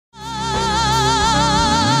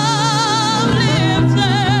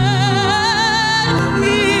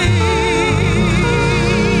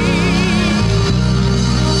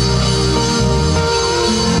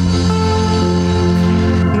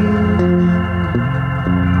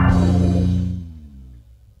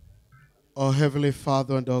Heavenly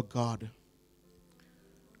Father and our God,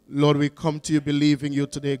 Lord, we come to you believing you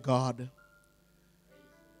today, God,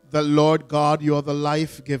 that, Lord God, you are the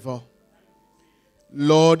life giver.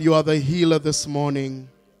 Lord, you are the healer this morning.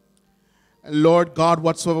 And Lord God,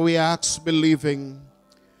 whatsoever we ask, believing,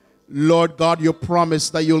 Lord God, you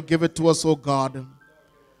promise that you'll give it to us, oh God.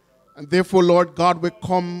 And therefore, Lord God, we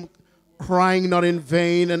come crying not in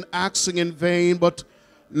vain and asking in vain, but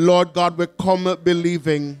Lord God, we come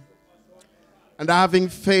believing and having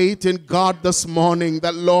faith in God this morning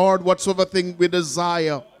that, Lord, whatsoever thing we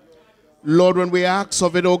desire, Lord, when we ask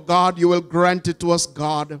of it, oh God, you will grant it to us,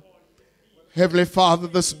 God. Heavenly Father,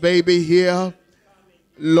 this baby here,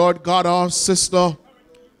 Lord God, our sister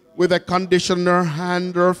with a condition in her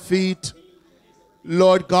hand, her feet,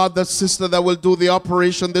 Lord God, that sister that will do the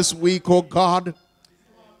operation this week, oh God.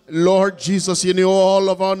 Lord Jesus, you know all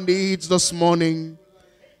of our needs this morning.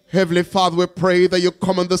 Heavenly Father, we pray that you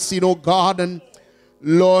come on the scene, oh God, and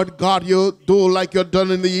Lord God, you do like you've done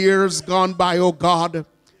in the years gone by, oh God.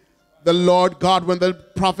 The Lord God, when the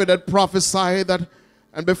prophet had prophesied that,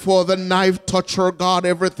 and before the knife touched her, God,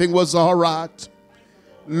 everything was all right.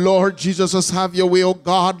 Lord Jesus, just have your way, oh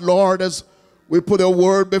God, Lord, as we put a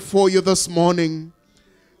word before you this morning.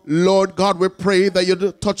 Lord God, we pray that you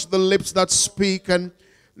touch the lips that speak, and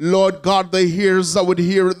Lord God, the ears that would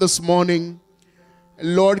hear it this morning.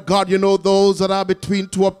 Lord God, you know those that are between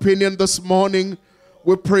two opinions this morning.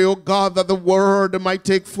 We pray, oh God, that the word might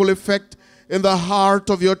take full effect in the heart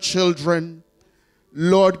of your children.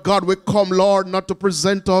 Lord God, we come, Lord, not to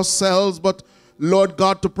present ourselves, but Lord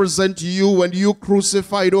God, to present you and you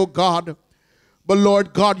crucified, oh God. But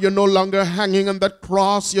Lord God, you're no longer hanging on that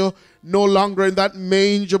cross. You're no longer in that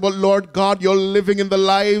manger. But Lord God, you're living in the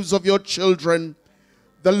lives of your children.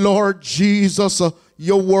 The Lord Jesus,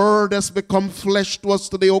 your word has become flesh to us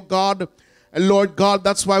today, oh God. And Lord God,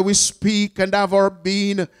 that's why we speak and have our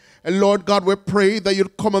being. And Lord God, we pray that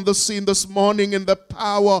you'd come on the scene this morning in the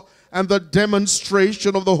power and the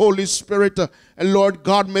demonstration of the Holy Spirit. And Lord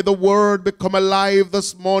God, may the word become alive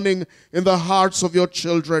this morning in the hearts of your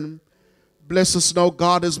children. Bless us now,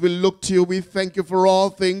 God, as we look to you. We thank you for all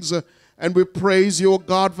things, and we praise you, O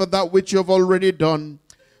God, for that which you have already done.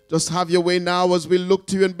 Just have your way now as we look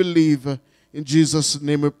to you and believe. In Jesus'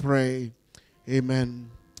 name we pray. Amen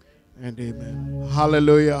and amen.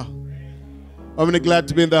 Hallelujah. I'm really glad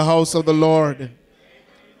to be in the house of the Lord.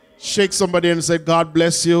 Shake somebody and say, God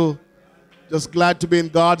bless you. Just glad to be in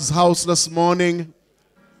God's house this morning.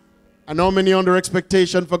 I know many under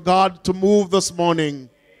expectation for God to move this morning.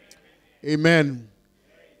 Amen.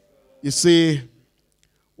 You see,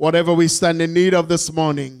 whatever we stand in need of this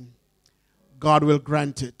morning, God will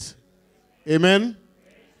grant it. Amen.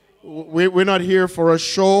 We're not here for a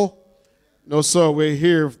show. No, sir. We're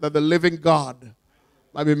here that the living God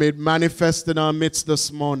might be made manifest in our midst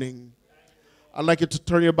this morning. I'd like you to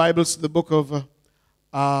turn your Bibles to the book of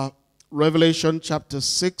Revelation chapter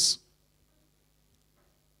 6.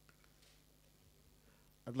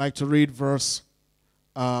 I'd like to read verse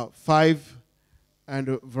 5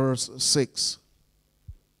 and verse 6.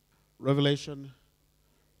 Revelation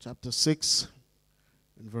chapter 6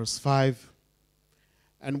 and verse 5.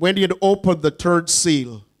 And when he had opened the third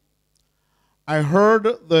seal, I heard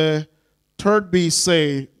the third beast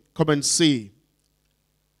say, Come and see.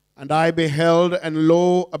 And I beheld, and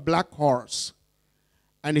lo, a black horse.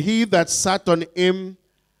 And he that sat on him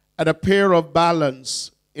had a pair of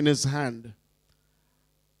balance in his hand.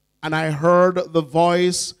 And I heard the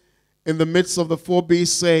voice in the midst of the four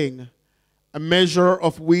beasts saying, A measure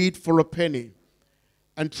of wheat for a penny,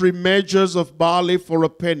 and 3 measures of barley for a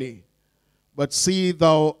penny. But see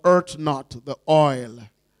thou hurt not the oil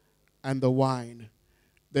and the wine.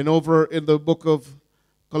 Then over in the book of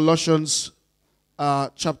Colossians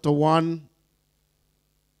chapter 1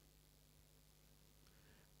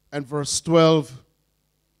 and verse 12,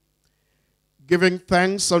 giving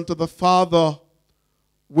thanks unto the Father,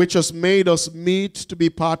 which has made us meet to be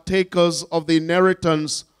partakers of the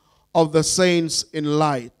inheritance of the saints in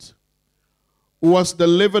light, who has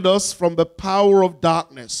delivered us from the power of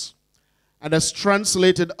darkness, and has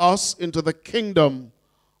translated us into the kingdom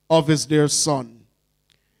of his dear Son,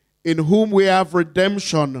 in whom we have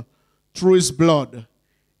redemption through his blood,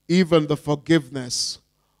 even the forgiveness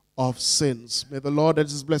of sins. May the Lord add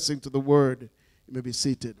his blessing to the word. You may be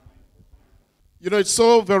seated. You know, it's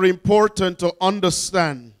so very important to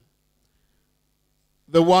understand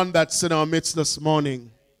the one that's in our midst this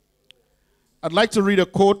morning. I'd like to read a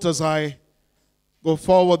quote as I go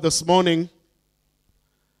forward this morning.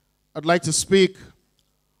 I'd like to speak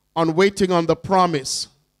on waiting on the promise.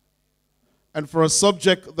 And for a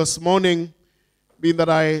subject this morning, being that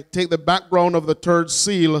I take the background of the third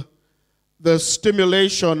seal, the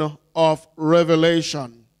stimulation of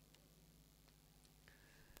revelation.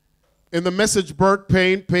 In the Message Birth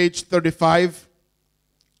Pain, page 35,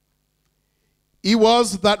 he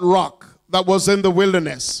was that rock that was in the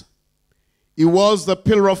wilderness. He was the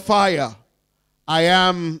pillar of fire. I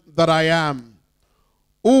am that I am.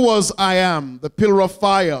 Who was I am? The pillar of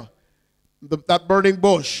fire, that burning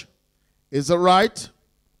bush. Is that right?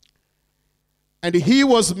 And he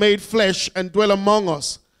was made flesh and dwelt among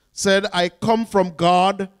us, said, I come from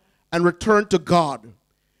God and return to God,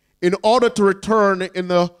 in order to return in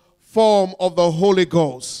the form of the Holy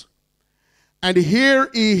Ghost. And here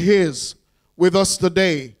he is with us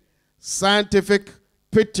today. Scientific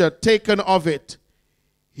picture taken of it.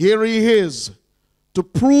 Here he is to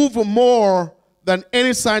prove more than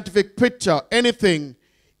any scientific picture, anything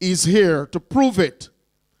is here to prove it.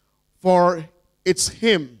 For it's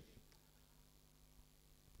him.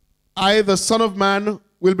 I, the Son of Man,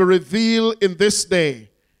 will be revealed in this day.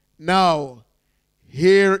 Now,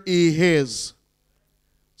 here he is.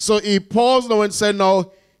 So he paused now and said,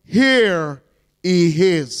 now, here he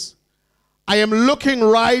is. I am looking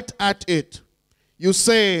right at it. You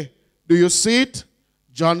say, do you see it?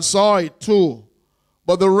 John saw it too,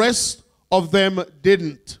 but the rest of them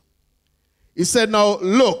didn't. He said, now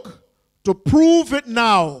look, to prove it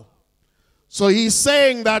now. So he's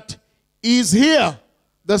saying that he's here.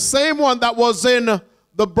 The same one that was in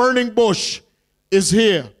the burning bush is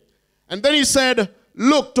here. And then he said,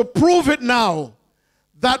 look, to prove it now,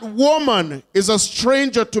 that woman is a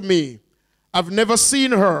stranger to me. I've never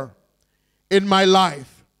seen her in my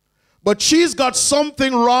life. But she's got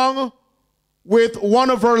something wrong with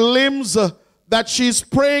one of her limbs that she's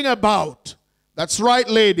praying about. That's right,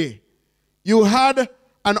 lady. You had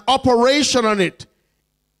an operation on it.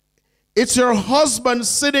 It's your husband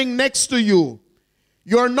sitting next to you.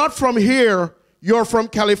 You're not from here. You're from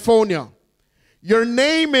California. Your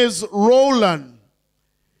name is Roland.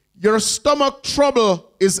 Your stomach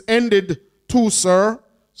trouble is ended too, sir.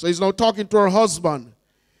 So he's now talking to her husband.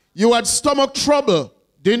 You had stomach trouble,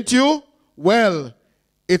 didn't you? Well,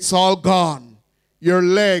 it's all gone. Your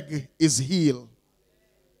leg is healed.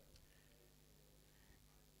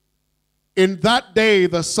 In that day,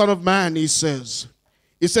 the Son of Man, he says,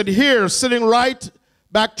 he said, here, sitting right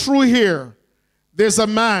back through here, there's a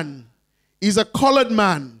man. He's a colored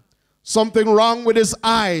man. Something wrong with his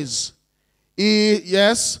eyes.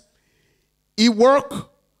 His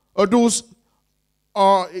work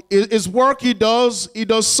he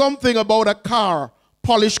does something about a car,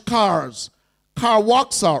 polish cars. Car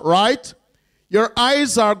walks out, right? Your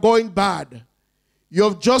eyes are going bad.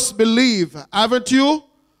 You've just believed, haven't you?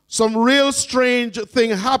 Some real strange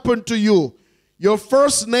thing happened to you. Your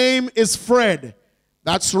first name is Fred.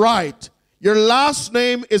 That's right. Your last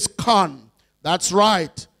name is Con. That's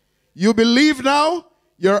right. You believe now?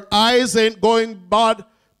 Your eyes ain't going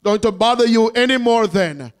to bother you anymore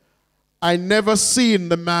then. I never seen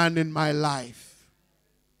the man in my life.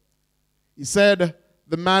 He said,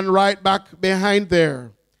 the man right back behind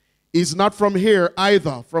there, he's not from here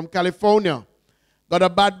either, from California. Got a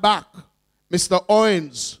bad back. Mr.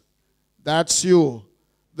 Owens, that's you.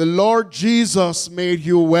 The Lord Jesus made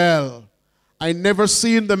you well. I never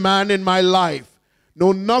seen the man in my life.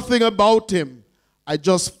 Know nothing about him. I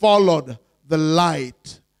just followed the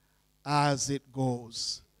light as it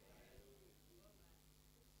goes.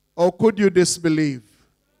 Or could you disbelieve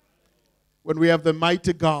when we have the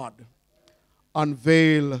mighty God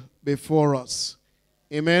unveiled before us?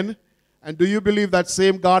 Amen. And do you believe that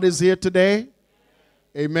same God is here today?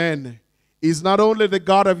 Amen. He's not only the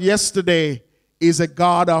God of yesterday, he's a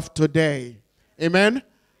God of today. Amen.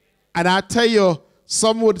 And I tell you,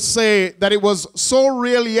 some would say that it was so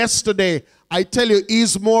real yesterday. I tell you,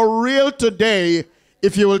 he's more real today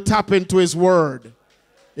if you will tap into his word.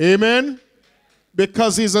 Amen.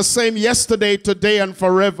 Because he's the same yesterday, today, and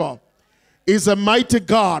forever. He's a mighty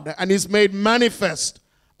God, and he's made manifest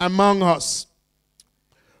among us.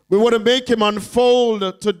 We want to make him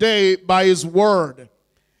unfold today by his word.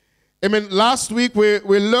 Amen. Last week we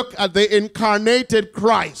looked at the incarnated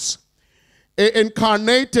Christ.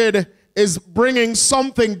 Incarnated is bringing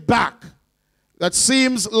something back that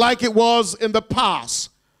seems like it was in the past.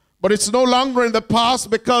 But it's no longer in the past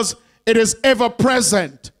because it is ever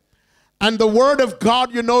present. And the word of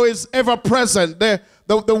God, you know, is ever present. The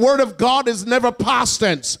word of God is never past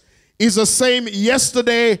tense. He's the same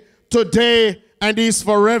yesterday, today, and he's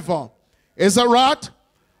forever. Is that right?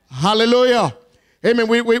 Hallelujah. Amen.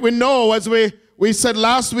 We know, as we said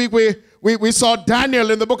last week, we saw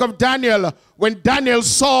Daniel in the book of Daniel. When Daniel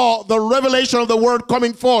saw the revelation of the word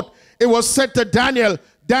coming forth it was said to Daniel,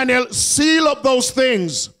 Daniel, seal up those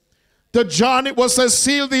things. To John, it was said,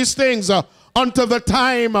 seal these things until the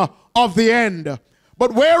time of the end.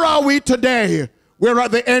 But where are we today? We're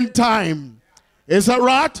at the end time. Is that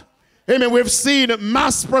right? Amen. We've seen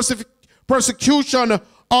mass persecution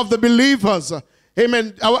of the believers.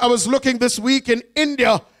 Amen. I was looking this week in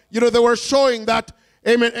India. You know, they were showing that,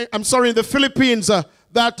 amen, I'm sorry, in the Philippines,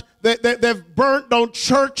 that they've burnt down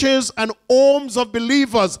churches and homes of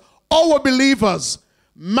believers, our believers.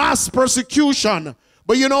 Mass persecution.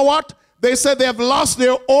 But you know what? They said they have lost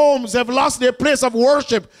their homes, they've lost their place of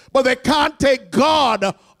worship, but they can't take God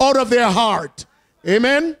out of their heart.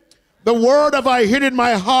 Amen? The word have I hid in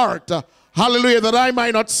my heart, hallelujah, that I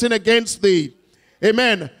might not sin against thee.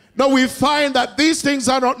 Amen. Now we find that these things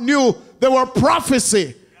are not new. They were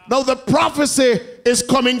prophecy. Now the prophecy is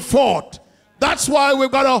coming forth. That's why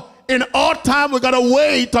we've got to, in our time, we've got to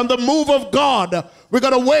wait on the move of God. We've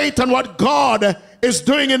got to wait on what God is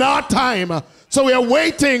doing in our time. So we are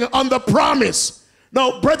waiting on the promise.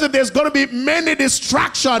 Now, brethren, there's going to be many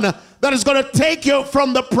distractions that is going to take you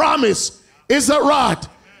from the promise. Is that right?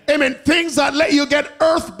 Amen. Things that let you get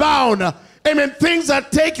earthbound. Amen. Things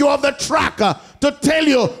that take you off the track to tell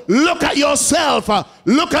you, look at yourself.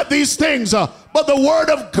 Look at these things. But the word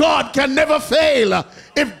of God can never fail.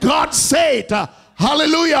 If God said it,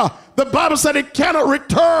 hallelujah, the Bible said it cannot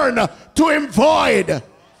return to him void.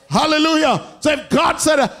 Hallelujah. So if God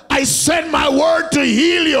said, I send my word to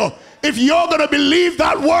heal you, if you're going to believe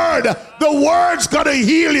that word, the word's going to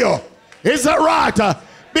heal you. Is that right?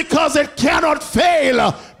 Because it cannot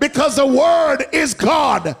fail, because the word is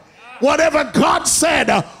God. Whatever God said,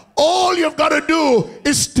 all you've got to do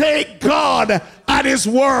is take God at his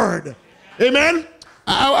word. Amen.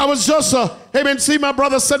 I was just, amen, see my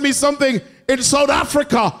brother sent me something in South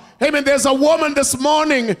Africa. Amen. There's a woman this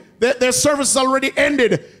morning, their service already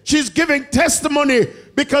ended. She's giving testimony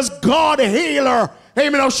because God healed her.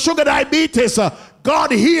 Amen. Of sugar diabetes.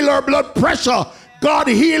 God healed her blood pressure. God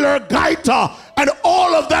healed her goiter. And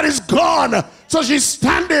all of that is gone. So she's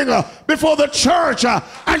standing before the church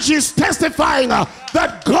and she's testifying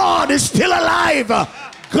that God is still alive.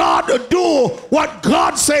 God do what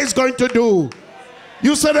God says he's going to do.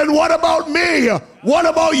 You said, and what about me? What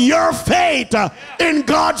about your faith in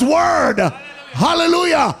God's word?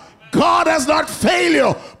 Hallelujah. God has not failed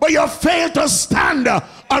you, but you failed to stand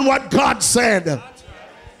on what God said.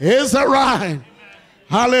 Is that right?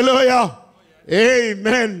 Hallelujah.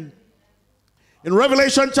 Amen. In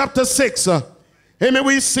Revelation chapter 6, amen,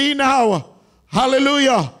 we see now,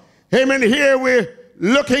 hallelujah, amen, here we're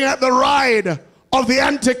looking at the ride of the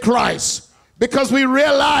Antichrist, because we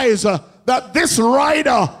realize that this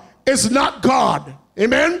rider is not God.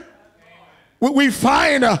 Amen. We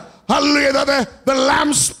find, hallelujah, that the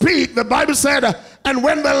Lamb speak. The Bible said, and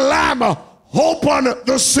when the Lamb opened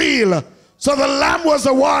the seal, so the Lamb was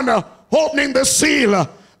the one opening the seal,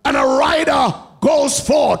 and a rider goes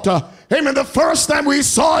forth. Amen. The first time we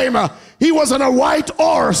saw him, he was on a white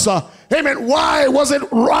horse. Amen. Why was it,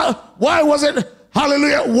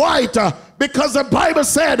 hallelujah, white? Because the Bible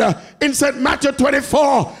said in St. Matthew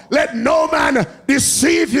 24, let no man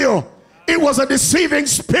deceive you. It was a deceiving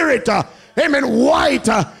spirit. Amen. White,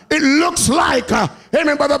 it looks like,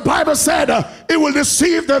 amen, but the Bible said it will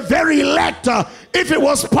deceive the very elect if it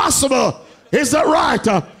was possible. Is that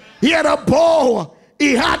right? He had a bow.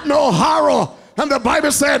 He had no arrow. And the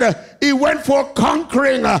Bible said he went for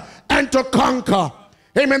conquering and to conquer.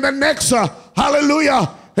 Amen. The next, hallelujah,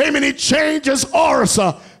 amen, he changed his horse.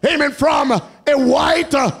 Amen. From a white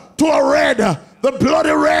to a red. The bloody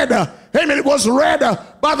red. Amen. It was red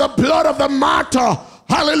by the blood of the martyr.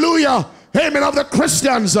 Hallelujah. Amen. Of the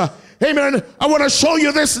Christians. Amen. I want to show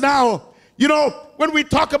you this now. You know, when we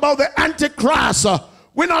talk about the Antichrist,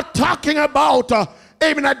 we're not talking about,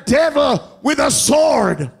 amen, a devil with a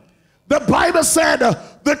sword. The Bible said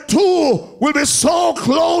the two will be so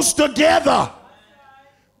close together.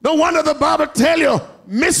 No wonder the Bible tell you,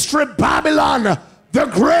 Mystery Babylon, the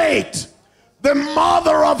great, the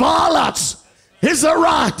mother of harlots, is a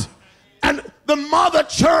rat. And the mother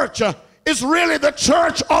church is really the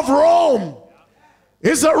church of Rome.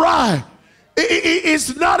 Is it right?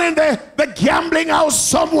 It's not in the gambling house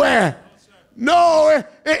somewhere. No,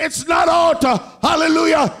 it's not out,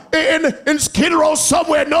 hallelujah, in Skid Row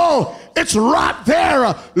somewhere. No, it's right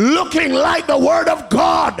there looking like the word of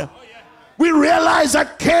God. We realize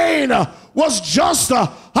that Cain was just,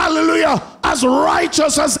 hallelujah, as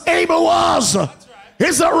righteous as Abel was.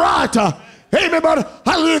 Is that right? Amen. But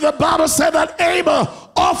hallelujah, the Bible said that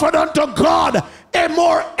Abel offered unto God a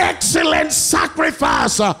more excellent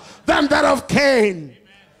sacrifice than that of Cain.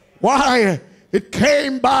 Why? It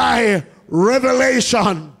came by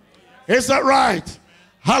revelation. Is that right?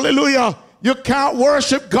 Hallelujah. You can't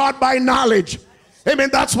worship God by knowledge. Amen.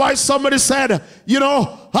 That's why somebody said, you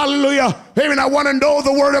know, hallelujah. Amen. I want to know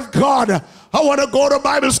the word of God. I want to go to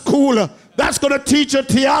Bible school. That's going to teach you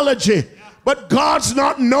theology. But God's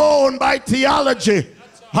not known by theology.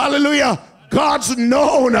 Hallelujah. God's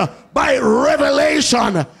known by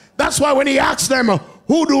revelation. That's why when he asked them,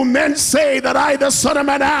 who do men say that I, the Son of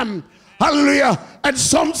Man, am? Hallelujah. And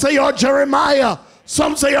some say you're Jeremiah.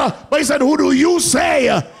 Some say, but he said, who do you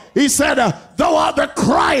say? He said, thou art the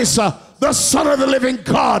Christ, the Son of the living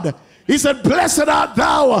God. He said, blessed art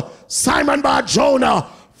thou, Simon Bar-Jonah.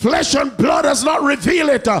 Flesh and blood has not revealed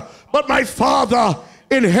it, but my Father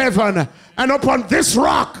in heaven. And upon this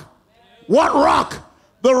rock, what rock?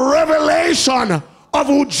 The revelation of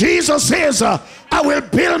who Jesus is. I will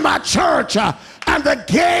build my church, and the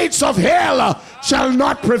gates of hell shall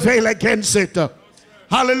not prevail against it.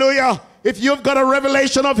 Hallelujah. If you've got a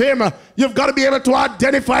revelation of him, you've got to be able to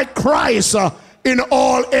identify Christ in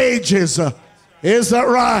all ages. Is that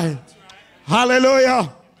right?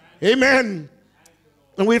 Hallelujah. Amen.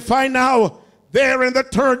 And we find now there in the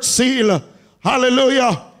third seal.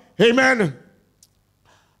 Hallelujah. Amen.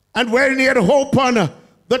 And when he had opened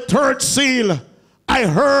the third seal, I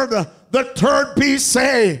heard the third beast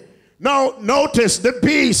say, now notice the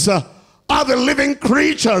beasts are the living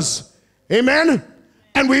creatures. Amen.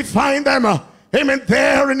 And we find them, amen,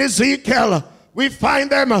 there in Ezekiel. We find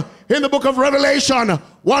them in the book of Revelation.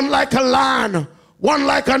 One like a lion, one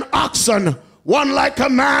like an oxen, one like a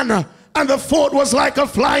man, and the fourth was like a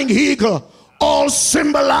flying eagle. All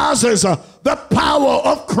symbolizes the power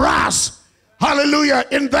of Christ. Hallelujah.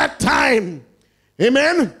 In that time.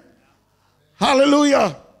 Amen.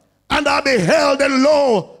 Hallelujah. And I beheld, and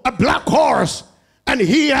lo, a black horse. And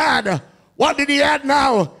he had, what did he have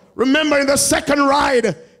now? Remember, in the second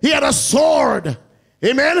ride, he had a sword.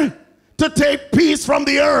 Amen. To take peace from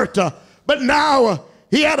the earth. But now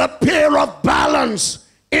he had a pair of balance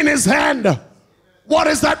in his hand. What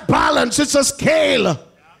is that balance? It's a scale.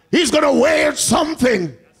 He's going to weigh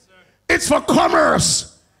something. It's for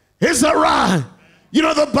commerce. Is that right? You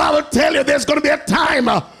know, the Bible tells you there's going to be a time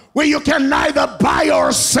where you can neither buy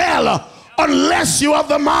or sell unless you have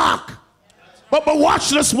the mark. But watch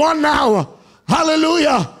this one now.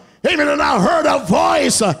 Hallelujah. Amen. And I heard a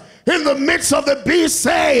voice in the midst of the beast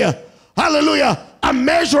say, hallelujah, a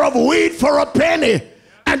measure of wheat for a penny,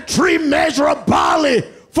 and 3 measures of barley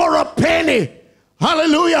for a penny.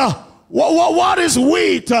 Hallelujah. What is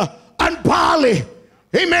wheat and barley?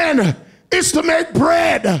 Amen. It's to make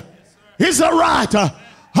bread. Is that right?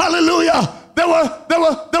 Hallelujah. They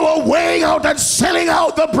were weighing out and selling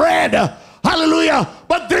out the bread. Hallelujah.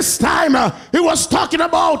 But this time he was talking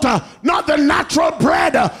about not the natural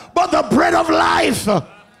bread, but the bread of life.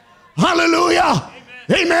 Hallelujah.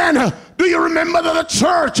 Amen. Do you remember that the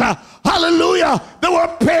church, hallelujah, they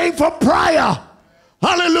were paying for prayer.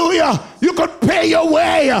 Hallelujah. You could pay your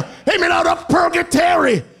way, amen, out of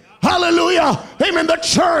purgatory. Hallelujah. Amen. The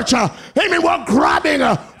church, amen, we're grabbing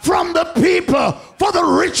from the people for the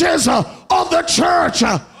riches of the church.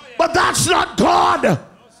 But that's not God.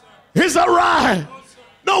 Is that right?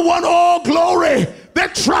 No one, oh glory. They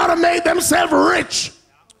try to make themselves rich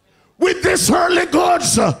with this earthly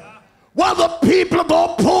goods while the people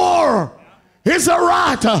go poor. Is that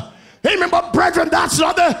right? Amen. But brethren, that's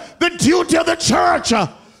not the duty of the church.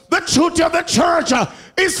 The duty of the church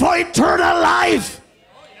is for eternal life.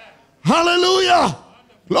 Hallelujah.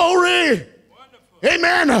 Glory.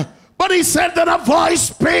 Amen. But he said that a voice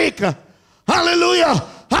spake. Hallelujah.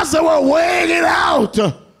 As they were weighing it out.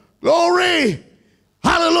 Glory.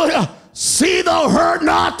 Hallelujah. See, thou heard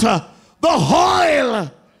not the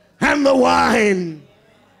oil and the wine.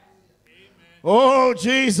 Oh,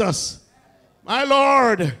 Jesus. My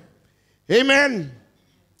Lord. Amen.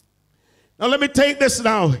 Now let me take this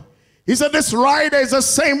now. He said this rider is the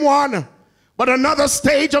same one, but another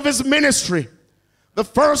stage of his ministry. The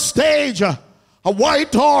first stage, a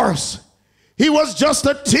white horse. He was just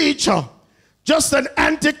a teacher, just an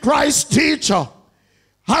antichrist teacher.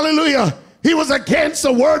 Hallelujah. He was against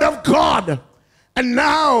the word of God. And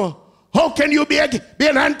now, how can you be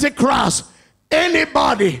an antichrist?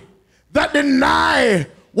 Anybody that deny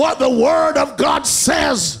what the word of God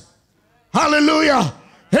says. Hallelujah.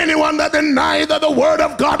 Anyone that denies that the word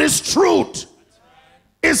of God is truth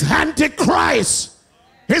is antichrist.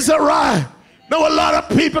 Is that right? Now a lot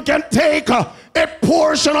of people can take a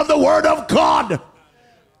portion of the word of God.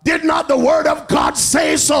 Did not the word of God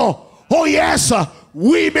say so? Oh yes,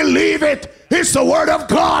 we believe it. It's the word of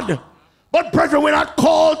God. But brethren, we're not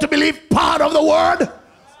called to believe part of the word,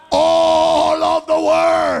 all your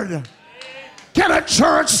word. Can a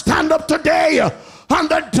church stand up today on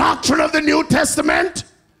the doctrine of the New Testament?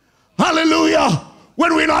 Hallelujah.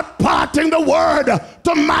 When we're not parting the word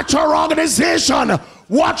to match our organization,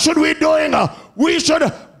 what should we doing? We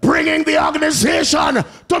should bringing the organization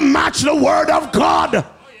to match the word of God.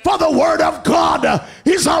 For the word of God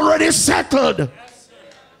is already settled.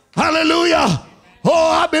 Hallelujah.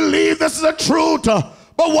 Oh, I believe this is the truth.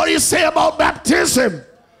 But what do you say about baptism?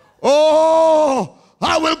 Oh,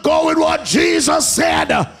 I will go with what Jesus said.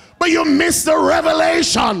 But you missed the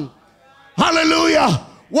revelation. Hallelujah.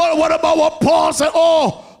 What about what Paul said?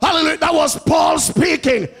 Oh, hallelujah. That was Paul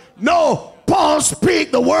speaking. No, Paul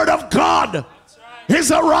speak the word of God. Is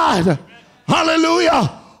that right?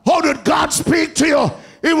 Hallelujah. How did God speak to you?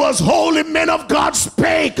 It was holy men of God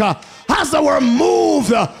spake as they were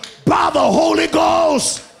moved by the Holy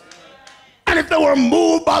Ghost. And if they were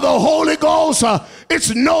moved by the Holy Ghost,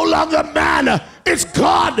 it's no longer man, it's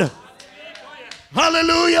God.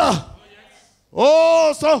 Hallelujah.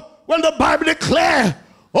 Oh, so when the Bible declared,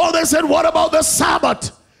 oh, they said, what about the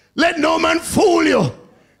Sabbath? Let no man fool you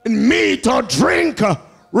in meat or drink,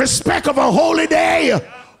 respect of a holy day,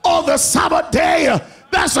 or the Sabbath day.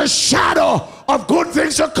 That's a shadow of good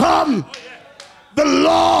things to come. The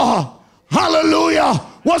law, hallelujah,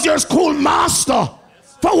 was your schoolmaster.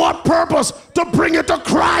 For what purpose? To bring you to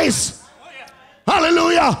Christ.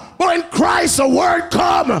 Hallelujah. But when Christ, the word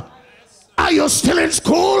come, are you still in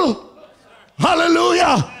school?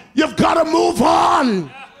 Hallelujah. You've got to move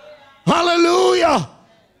on. Hallelujah.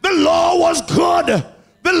 The law was good.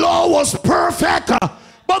 The law was perfect.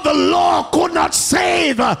 But the law could not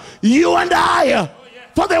save you and I.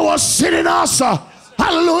 For there was sin in us.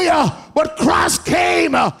 Hallelujah. But Christ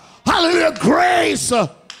came. Hallelujah. Grace.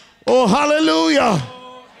 Oh, hallelujah.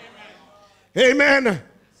 Amen.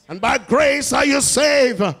 And by grace are you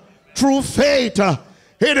saved through faith.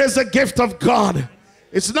 It is a gift of God.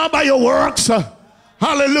 It's not by your works.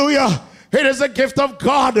 Hallelujah. It is a gift of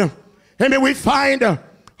God. Amen. We find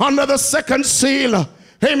under the second seal,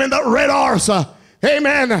 amen, the red horse.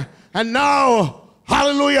 Amen. And now,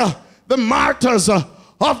 hallelujah, the martyrs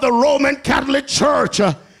of the Roman Catholic Church.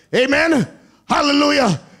 Amen.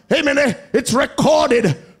 Hallelujah. Amen. It's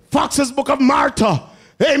recorded. Fox's Book of Martyr.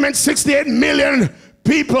 Amen. 68 million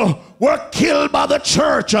people were killed by the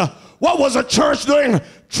church. What was the church doing?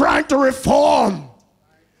 Trying to reform.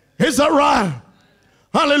 Is that right?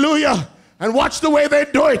 Hallelujah. And watch the way they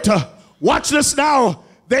do it. Watch this now.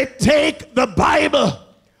 They take the Bible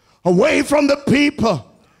away from the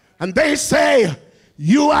people. And they say,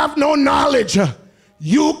 you have no knowledge.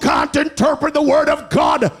 You can't interpret the word of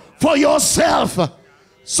God for yourself.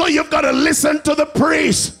 So you've got to listen to the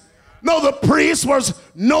priest. No, the priest was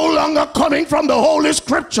no longer coming from the Holy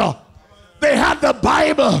Scripture. They had the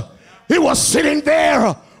Bible. It was sitting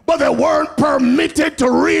there, but they weren't permitted to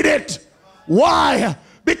read it. Why?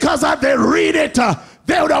 Because if they read it,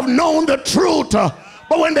 they would have known the truth.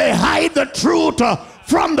 But when they hide the truth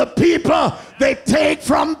from the people, they take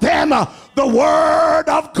from them the word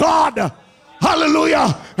of God.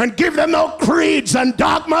 Hallelujah. And give them no creeds and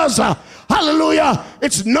dogmas. Hallelujah.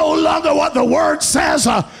 It's no longer what the word says,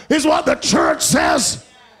 is what the church says.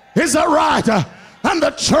 Is that right? And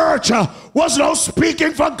the church was no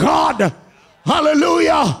speaking for God.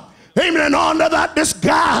 Hallelujah. Amen. And under that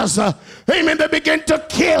disguise, amen, they begin to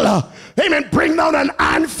kill. Amen. Bring down an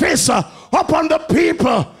iron fist upon the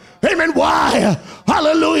people. Amen. Why?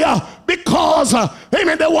 Hallelujah. Because,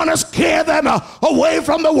 amen, they want to scare them away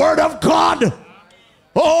from the word of God.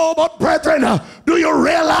 Oh, but brethren, do you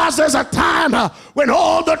realize there's a time when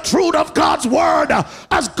all the truth of God's word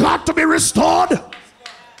has got to be restored?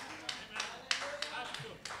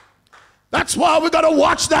 That's why we got to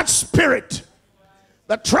watch that spirit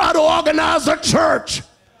that try to organize the church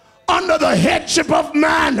under the headship of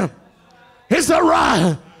man. Is that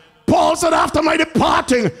right? Paul said, after my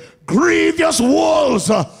departing, grievous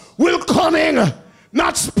wolves will come in,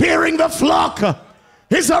 not sparing the flock.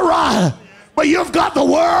 Is that right? But you've got the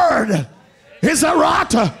word. Is that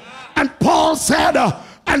right? And Paul said,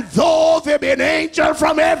 and though there be an angel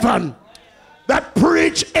from heaven that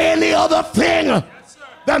preach any other thing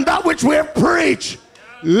than that which we have preached,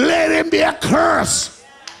 let him be accursed.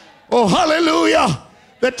 Oh, hallelujah.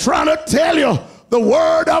 They're trying to tell you the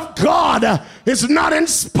word of God is not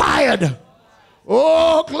inspired.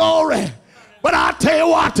 Oh, glory. But I tell you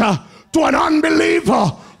what, to an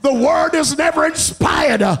unbeliever, the word is never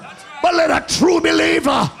inspired. But let a true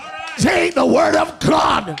believer take the word of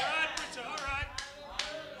God.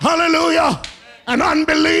 Hallelujah. An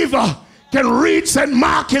unbeliever can read St.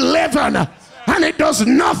 Mark 11 and it does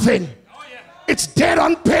nothing. It's dead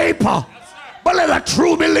on paper. But let a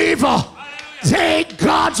true believer take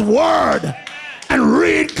God's word and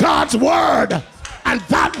read God's word, and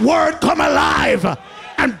that word come alive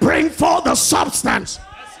and bring forth the substance.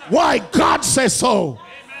 Why? God says so.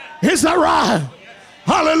 Is that right?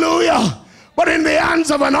 Hallelujah. But in the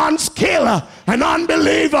hands of an unskilled, an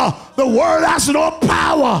unbeliever, the word has no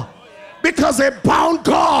power because they bound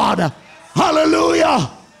God.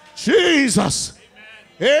 Hallelujah. Jesus.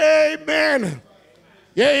 Amen.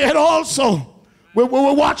 Yeah, and also we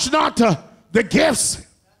watch not the gifts,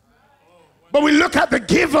 but we look at the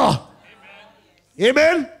giver.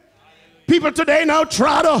 Amen. People today now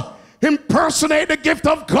try to impersonate the gift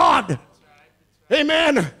of God.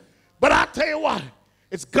 Amen. But I tell you what,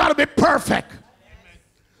 it's got to be perfect.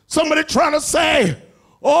 Somebody trying to say,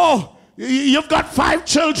 oh, you've got 5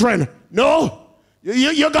 children. No,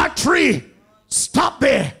 you got 3. Stop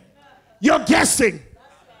there. You're guessing.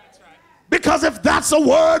 Because if that's a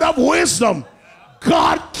word of wisdom,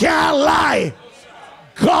 God can't lie.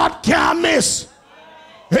 God can't miss.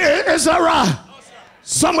 Is that right?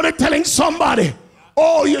 Somebody telling somebody,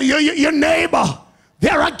 oh, your neighbor,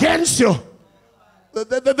 they're against you.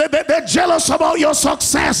 They're jealous about your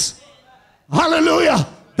success. Hallelujah.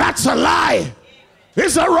 That's a lie.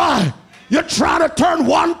 Is that right? You're trying to turn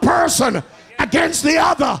one person against the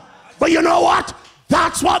other. But you know what?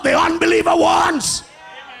 That's what the unbeliever wants.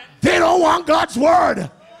 They don't want God's word.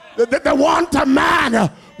 They want a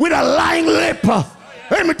man with a lying lip.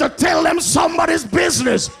 Amen, to tell them somebody's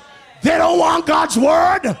business. They don't want God's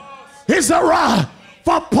word. Is that right?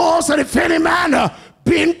 For Paul said, if any man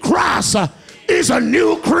being crass is a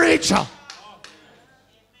new creature.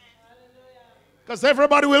 Because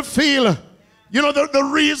everybody will feel, you know, the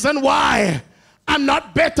reason why I'm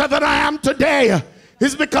not better than I am today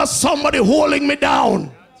is because somebody holding me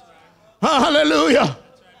down. Hallelujah.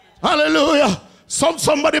 Hallelujah.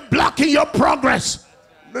 Somebody blocking your progress.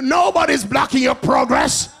 Nobody's blocking your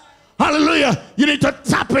progress. Hallelujah. You need to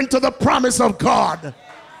tap into the promise of God.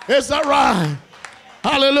 Is that right?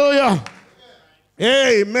 Hallelujah.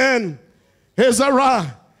 Amen. Is that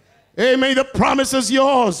right? Amen. The promise is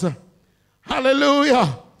yours.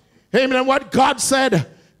 Hallelujah. Amen. And what God said,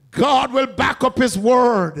 God will back up his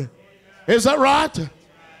word. Is that right?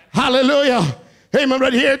 Hallelujah. Amen.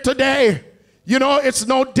 Right here today, you know, it's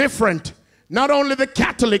no different. Not only the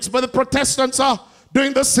Catholics, but the Protestants are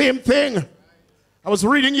doing the same thing. I was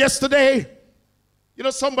reading yesterday, you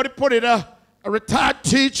know, somebody put it, a retired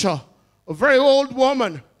teacher, a very old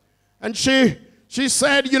woman, and she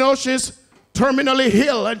said, you know, she's terminally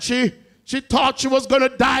ill, and she thought she was going to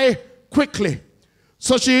die quickly.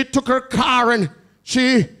 So she took her car and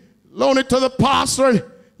she loaned it to the pastor, and,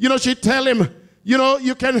 you know, she tell him, you know,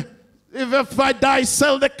 you can, if I die,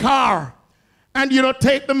 sell the car, and, you know,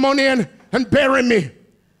 take the money and bury me.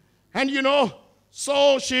 And, you know,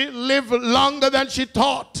 so she lived longer than she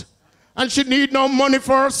thought. And she need no money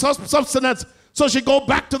for her subsistence. So she go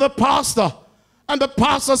back to the pastor. And the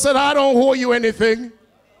pastor said, I don't owe you anything.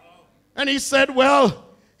 And he said, well,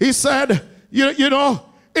 he said, you know,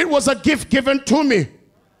 it was a gift given to me.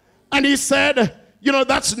 And he said, you know,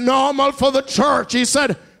 that's normal for the church. He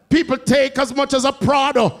said, people take as much as a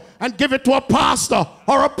Prado and give it to a pastor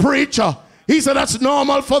or a preacher. He said, that's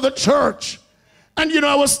normal for the church. And, you know,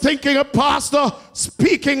 I was thinking a pastor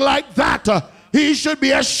speaking like that, he should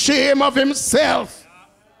be ashamed of himself.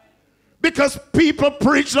 Because people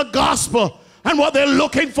preach the gospel, and what they're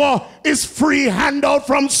looking for is free handout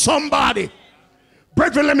from somebody.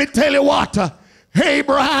 Brethren, let me tell you what.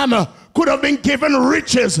 Abraham could have been given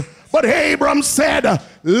riches, but Abraham said,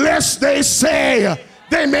 lest they say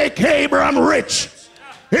they make Abraham rich.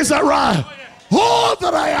 Is that right? All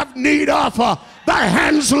that I have need of, thy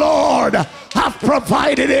hands, Lord, have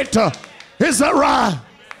provided it. Is that right?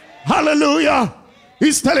 Hallelujah.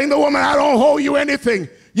 He's telling the woman, I don't owe you anything.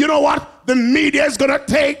 You know what? The media is going to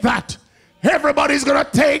take that. Everybody's going to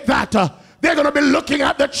take that. They're going to be looking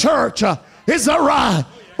at the church. Is that right?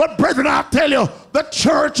 But brethren, I'll tell you, the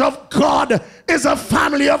church of God is a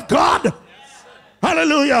family of God.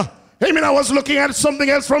 Hallelujah. Amen. I was looking at something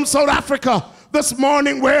else from South Africa this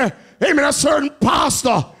morning where, amen, a certain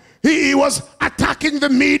pastor, he was attacking the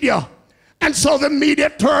media. And so the media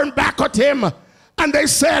turned back at him. And they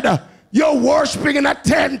said, you're worshiping in a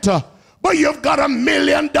tent, but you've got $1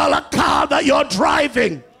 million car that you're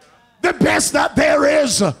driving. The best that there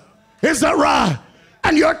is that right?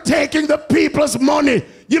 And you're taking the people's money.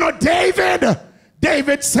 You know,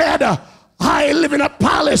 David said, I live in a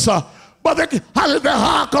palace, but the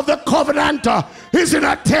ark of the covenant is in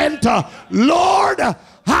a tent. Lord,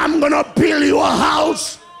 I'm going to build you a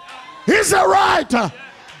house. Is that right?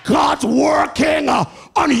 God's working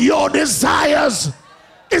on your desires.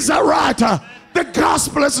 Is that right? The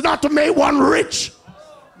gospel is not to make one rich.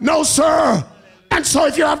 No, sir. And so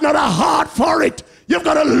if you have not a heart for it, you've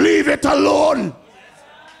got to leave it alone.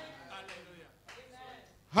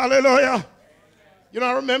 Hallelujah. You know,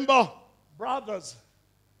 I remember brothers,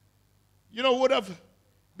 you know, would have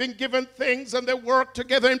been given things and they worked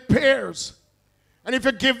together in pairs. And if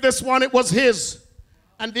you give this one, it was his.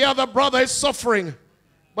 And the other brother is suffering.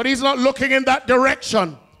 But he's not looking in that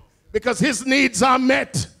direction because his needs are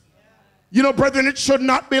met. You know, brethren, it should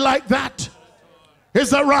not be like that.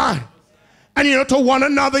 Is that right? And you know, to one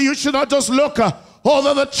another, you should not just look,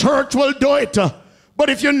 although the church will do it. But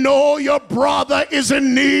if you know your brother is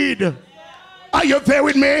in need, are you there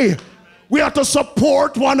with me? We have to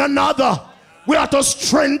support one another. We have to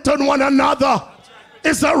strengthen one another.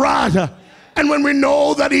 Is that right? And when we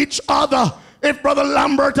know that each other, if Brother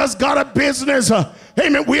Lambert has got a business,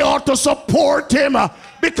 amen, we ought to support him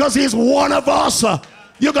because he's one of us.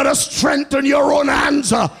 You got to strengthen your own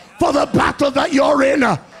hands for the battle that you're in.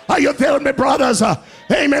 Are you there with me, brothers?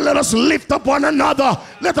 Amen. Let us lift up one another.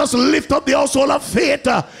 Let us lift up the household of faith.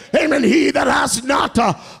 Amen. He that has not,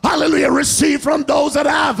 hallelujah, receive from those that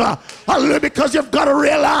have. Hallelujah. Because you've got to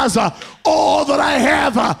realize all that I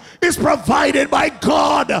have is provided by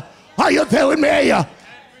God. Are you there with me?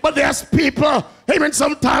 But there's people, amen,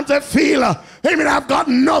 sometimes they feel, amen, I've got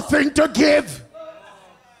nothing to give.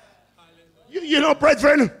 You know,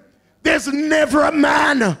 brethren, there's never a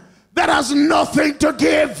man that has nothing to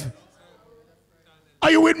give. Are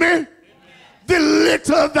you with me? The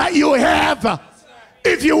little that you have,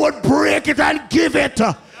 if you would break it and give it,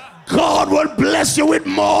 God will bless you with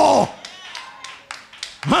more.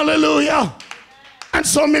 Hallelujah. And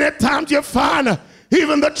so many times you find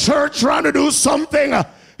even the church trying to do something,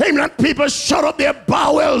 amen, people shut up their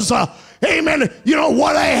bowels. Amen. You know,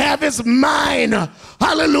 what I have is mine.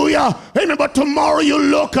 Hallelujah. Amen. But tomorrow you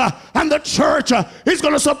look and the church is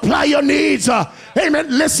going to supply your needs. Amen.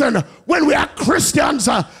 Listen, when we are Christians,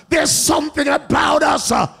 there's something about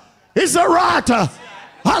us. Is that right?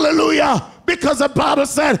 Hallelujah. Because the Bible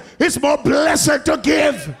said it's more blessed to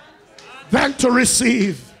give than to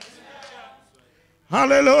receive.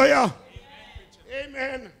 Hallelujah.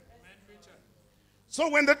 Amen. So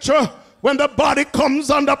when the church, when the body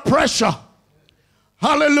comes under pressure,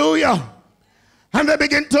 hallelujah, and they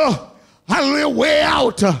begin to, hallelujah, weigh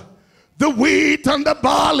out the wheat and the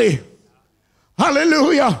barley,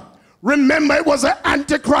 hallelujah, remember it was an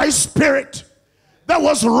antichrist spirit that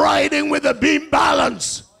was riding with the beam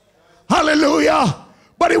balance, hallelujah,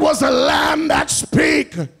 but it was the Lamb that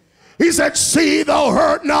speak. He said, see thou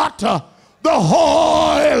hurt not the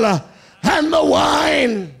oil and the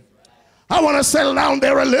wine. I want to settle down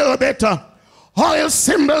there a little bit. Oil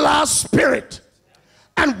symbolizes spirit,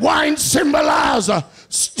 and wine symbolizes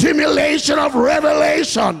stimulation of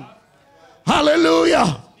revelation.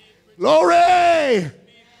 Hallelujah. Glory.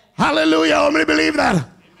 Hallelujah. How many believe that?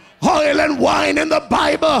 Oil and wine in the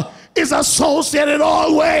Bible is associated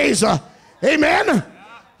always. Amen.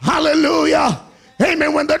 Hallelujah.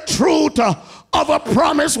 Amen. When the truth of a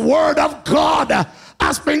promised word of God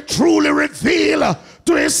has been truly revealed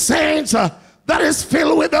to his saints, that is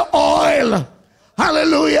filled with the oil.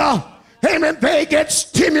 Hallelujah. Amen. They get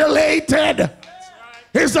stimulated.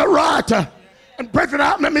 Is that right? And brethren,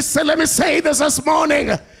 let me say this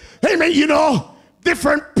morning. Amen. You know,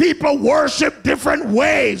 different people worship different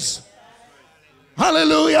ways.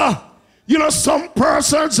 Hallelujah. You know, some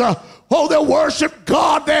persons, they worship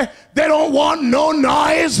God. They don't want no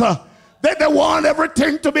noise. They want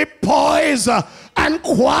everything to be poised and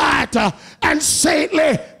quiet and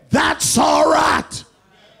saintly. That's all right.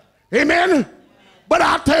 Amen. But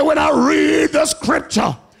I'll tell you, when I read the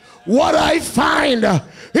scripture, what I find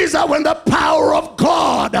is that when the power of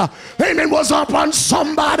God, amen, was upon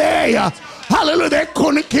somebody, hallelujah, they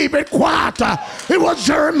couldn't keep it quiet. It was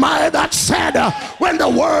Jeremiah that said, when the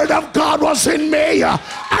word of God was in me,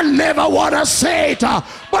 I never want to say it,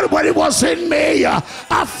 but when it was in me,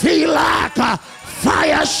 I feel like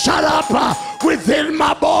fire shut up within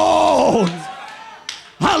my bones.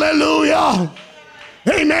 Hallelujah.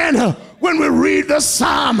 Amen. When we read the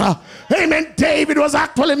psalm, amen, David was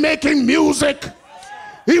actually making music.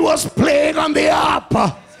 He was playing on the harp.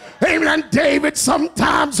 Amen. And David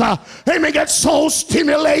sometimes, amen, gets so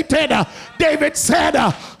stimulated. David said,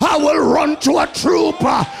 I will run to a troop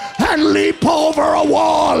and leap over a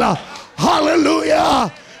wall.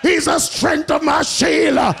 Hallelujah. He's the strength of my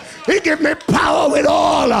shield. He gives me power with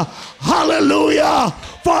all. Hallelujah.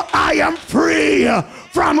 For I am free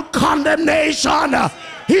from condemnation.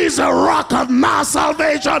 He's a rock of my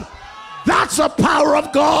salvation. That's the power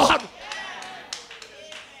of God.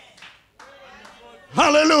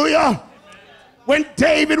 Hallelujah. When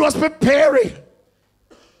David was preparing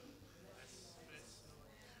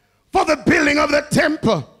for the building of the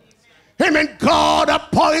temple, amen, God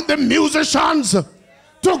appointed the musicians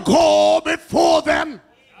to go before them.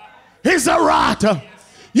 Is that right?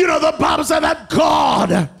 You know, the Bible said that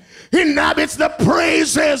God inhabits the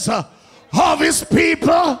praises of his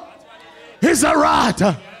people. Is that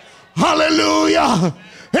right? Hallelujah.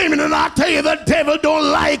 Amen. And I tell you, the devil don't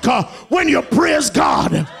like when you praise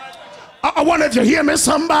God. I wonder if you hear me,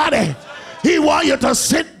 somebody. He want you to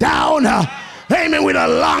sit down, amen, with a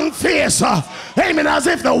long face, amen, as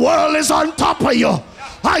if the world is on top of you.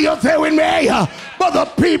 Are you there with me? But the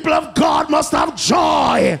people of God must have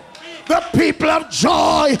joy. The people of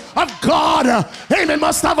joy of God, amen,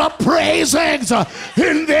 must have a praisings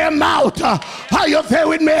in their mouth. Are you there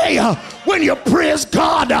with me? When you praise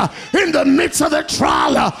God in the midst of the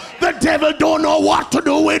trial, the devil don't know what to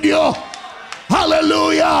do with you.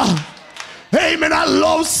 Hallelujah. Amen. I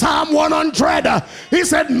love Psalm 100. He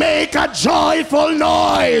said, make a joyful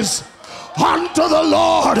noise unto the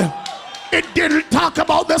Lord. It didn't talk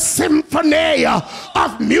about the symphony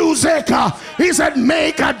of music. He said,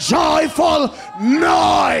 make a joyful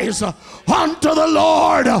noise unto the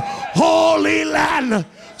Lord. Holy land,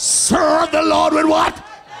 serve the Lord with what?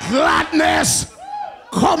 Gladness.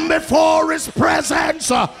 Come before his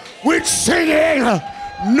presence with singing.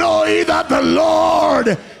 Know ye that the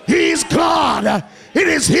Lord, he's God. It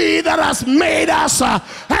is he that has made us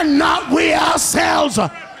and not we ourselves.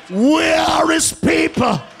 We are his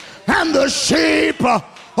people and the sheep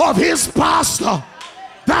of his pasture.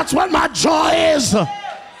 That's what my joy is.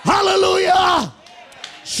 Hallelujah.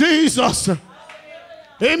 Jesus.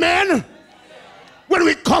 Amen. When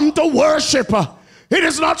we come to worship, it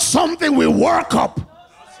is not something we work up.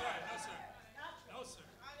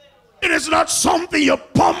 It is not something you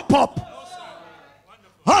pump up.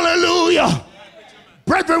 Hallelujah.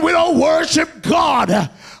 Brethren, we don't worship God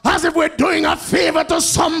as if we're doing a favor to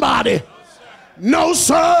somebody. No,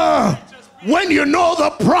 sir. When you know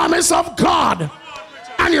the promise of God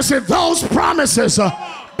and you see those promises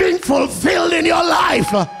being fulfilled in your life,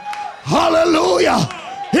 hallelujah,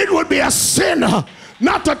 it would be a sin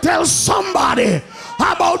not to tell somebody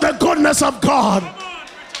about the goodness of God.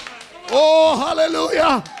 Oh,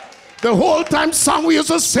 hallelujah. The whole time song we used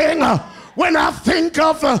to sing, when I think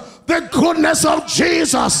of the goodness of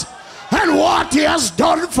Jesus and what he has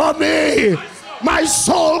done for me, my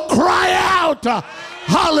soul cry out,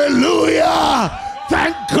 hallelujah.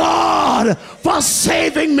 Thank God for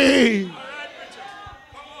saving me.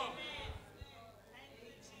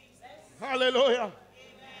 Hallelujah.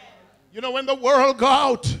 You know, when the world go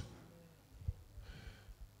out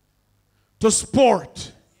to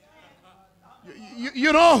sport,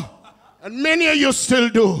 you know, and many of you still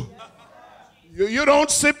do, you don't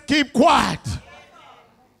keep quiet.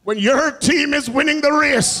 When your team is winning the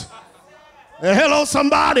race, hello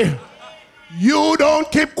somebody, you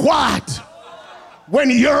don't keep quiet.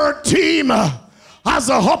 When your team has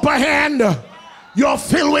a upper hand, you're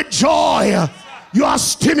filled with joy. You are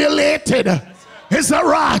stimulated. Is that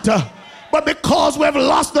right? But because we have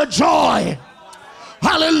lost the joy,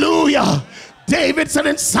 hallelujah, David said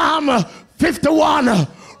in Psalm 51,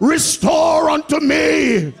 restore unto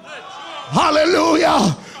me.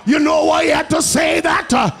 Hallelujah. You know why he had to say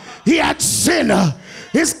that? He had sinned.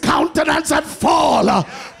 His countenance had fallen.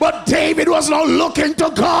 But David was not looking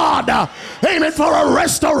to God, amen, for a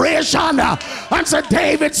restoration. And so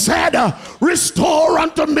David said, restore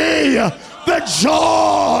unto me the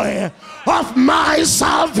joy of my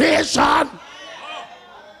salvation.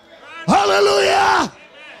 Hallelujah.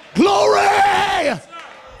 Glory.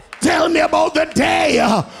 Tell me about the day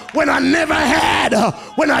when I never had,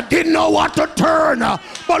 when I didn't know what to turn,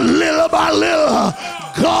 but little by little,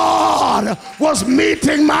 God was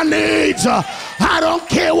meeting my needs. I don't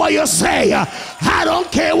care what you say, I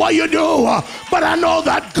don't care what you do, but I know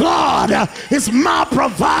that God is my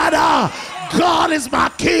provider, God is my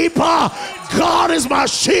keeper, God is my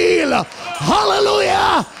shield.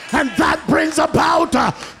 Hallelujah. And that brings about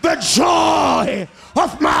the joy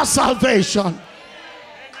of my salvation.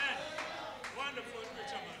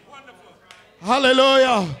 Hallelujah.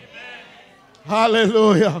 Amen.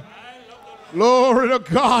 Hallelujah. Glory to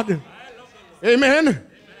God. Amen. Amen.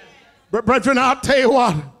 But brethren, I'll tell you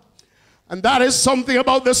what. And that is something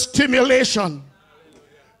about the stimulation.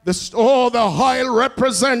 The oil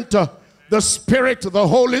represent the Spirit, the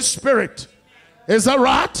Holy Spirit. Is that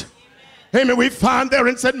right? Amen. We find there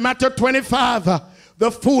in St. Matthew 25,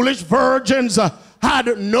 the foolish virgins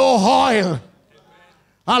had no oil.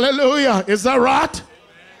 Hallelujah. Is that right?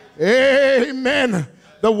 Amen.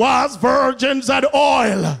 The wise virgins had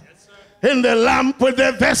oil in the lamp with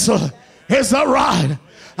their vessel. Is that right?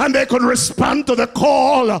 And they could respond to the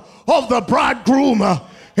call of the bridegroom.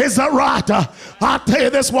 Is that right? I'll tell you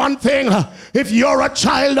this one thing. If you're a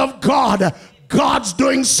child of God, God's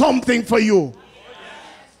doing something for you.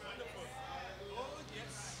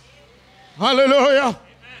 Hallelujah.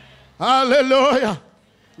 Hallelujah.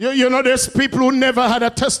 You know, there's people who never had a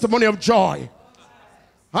testimony of joy.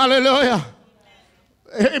 Hallelujah.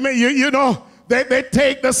 Amen. You know, they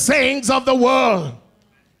take the sayings of the world.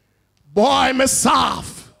 Boy, me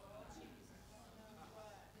soft.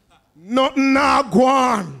 Nothing now go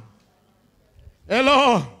on.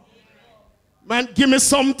 Hello. Man, give me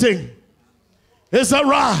something. It's a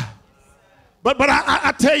right. But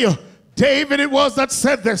I tell you, David it was that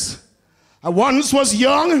said this. I once was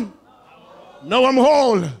young, now I'm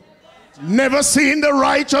old. Never seen the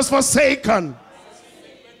righteous forsaken.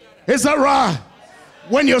 Is that right?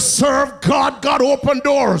 When you serve God, God open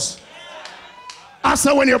doors. I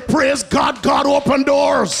said when you praise God, God open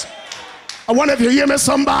doors. I wonder if you hear me,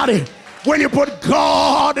 somebody. When you put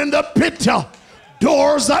God in the picture,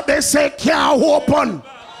 doors that they say can't open,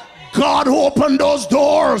 God open those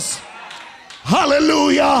doors.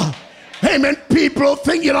 Hallelujah. Amen. People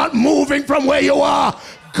think you're not moving from where you are.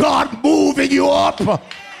 God moving you up.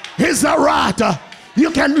 Is that right?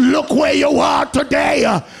 You can look where you are today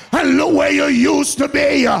and look where you used to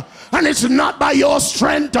be. And it's not by your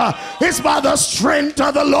strength. It's by the strength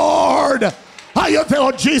of the Lord. How you think,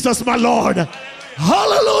 oh Jesus, my Lord.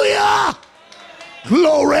 Hallelujah.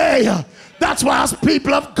 Glory. That's why as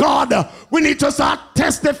people of God, we need to start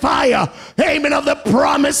testify. Amen. Of the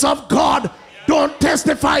promise of God. Don't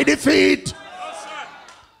testify defeat.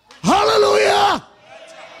 Hallelujah.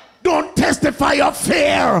 Don't testify of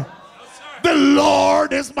fear. The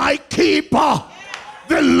Lord is my keeper.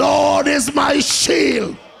 The Lord is my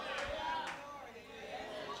shield.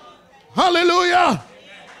 Hallelujah.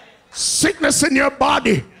 Sickness in your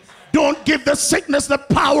body. Don't give the sickness the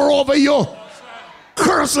power over you.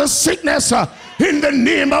 Curse the sickness in the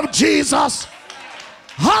name of Jesus.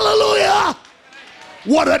 Hallelujah.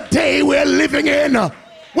 What a day we're living in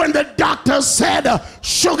when the doctor said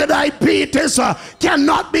sugar diabetes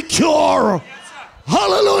cannot be cured.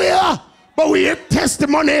 Hallelujah. But we hear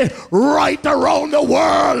testimony right around the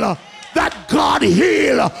world that God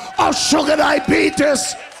healed of sugar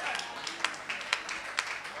diabetes.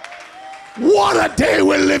 What a day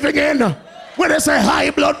we're living in when they say high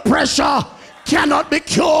blood pressure cannot be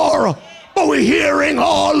cured. But we're hearing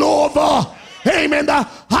all over, amen, the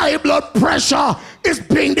high blood pressure is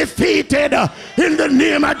being defeated in the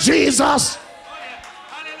name of Jesus.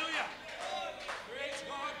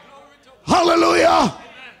 Hallelujah.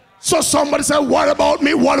 So somebody said, what about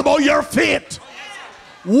me? What about your faith?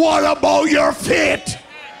 What about your faith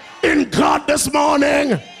in God this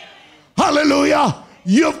morning? Hallelujah.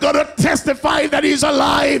 You've got to testify that he's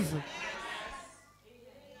alive.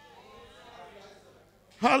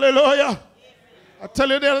 Hallelujah. I tell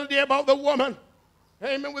you the other day about the woman,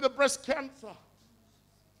 amen, with the breast cancer.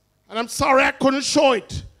 And I'm sorry I couldn't show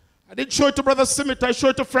it. I didn't show it to Brother Simit. I showed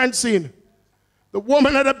it to Francine. The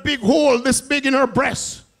woman had a big hole this big in her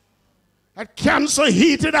breast. Had cancer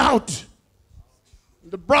heated out.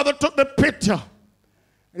 And the brother took the picture.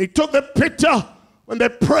 And he took the picture when they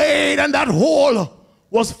prayed and that hole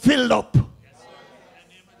was filled up.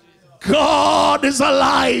 God is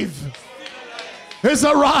alive. He's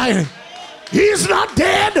alive. He's not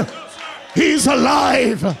dead. He's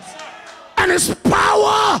alive. And his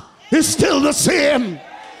power is still the same.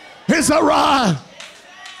 He's alive.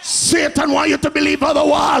 Satan wants you to believe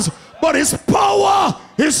otherwise, but his power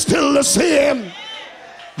is still the same.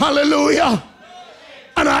 Hallelujah.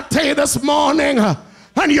 And I tell you this morning,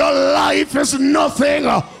 and your life is nothing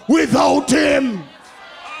without him.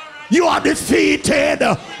 You are defeated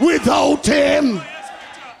without him.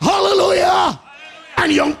 Hallelujah.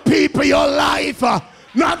 And young people, your life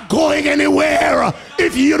not going anywhere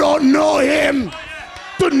if you don't know him.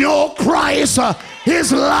 To know Christ,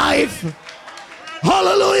 his life.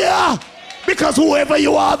 Hallelujah. Because whoever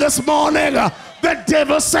you are this morning, the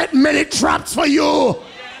devil set many traps for you.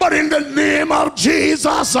 But in the name of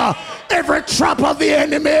Jesus, every trap of the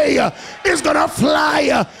enemy is going to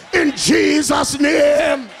fly in Jesus'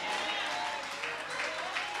 name.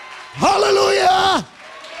 Hallelujah.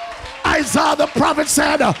 Isaiah the prophet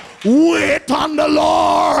said, wait on the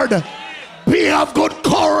Lord. Be of good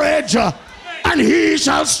courage, and he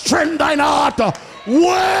shall strengthen thine heart.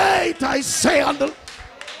 Wait, I say on the...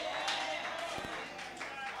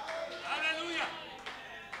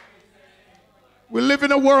 We live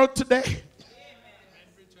in a world today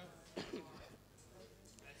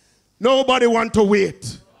Nobody want to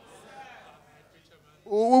wait.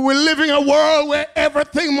 We're living a world where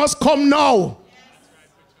everything must come now.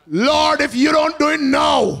 Lord, if you don't do it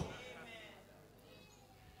now.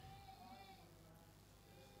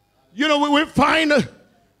 You know, we find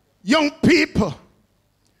young people,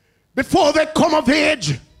 before they come of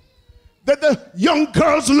age, that the young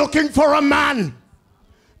girls looking for a man.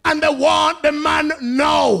 And they want the man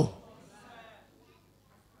now.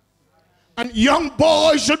 And young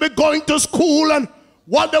boys should be going to school, and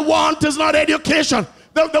what they want is not education.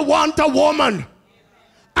 They want a woman.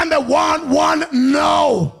 And they want one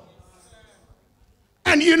now.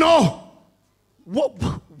 And you know,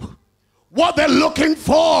 what they're looking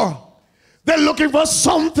for. They're looking for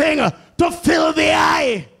something to fill the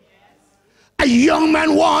eye. A young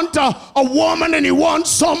man wants a woman, and he wants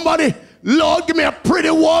somebody. Lord, give me a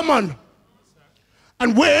pretty woman.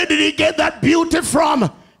 And where did he get that beauty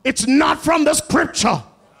from? It's not from the scripture.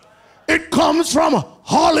 It comes from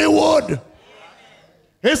Hollywood.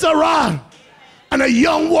 Is that right? And a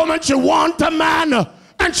young woman, she wants a man,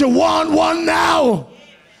 and she wants one now.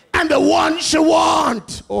 And the one she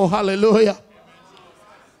wants, oh hallelujah,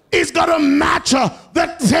 it's got to match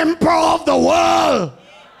the temper of the world.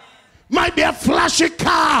 Might be a flashy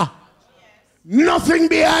car, nothing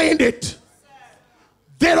behind it.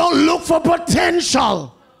 They don't look for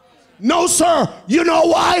potential. No, sir. You know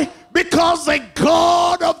why? Because the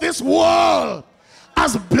God of this world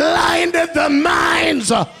has blinded the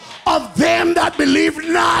minds of them that believe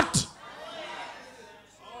not.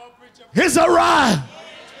 Is that right?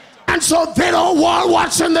 And so they don't want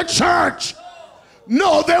what's in the church.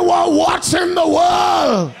 No, they want what's in the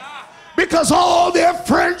world. Because all their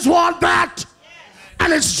friends want that.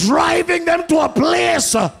 And it's driving them to a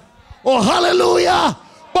place. Oh, hallelujah.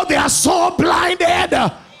 But they are so blinded.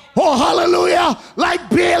 Oh, hallelujah. Like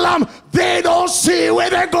Balaam, they don't see where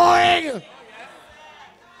they're going.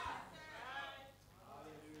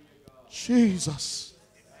 Jesus.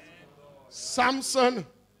 Samson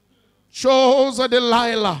chose a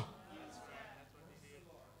Delilah.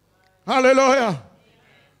 Hallelujah.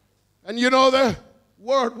 And you know the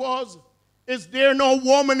word was, is there no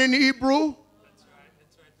woman in Hebrew? That's right,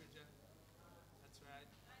 preacher. That's right.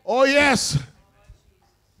 Oh yes.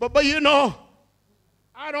 But you know,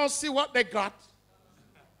 I don't see what they got.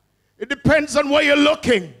 It depends on where you're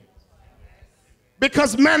looking.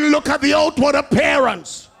 Because men look at the outward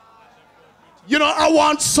appearance. You know, I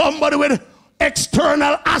want somebody with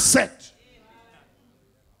external asset,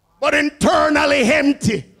 but internally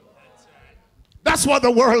empty. That's what the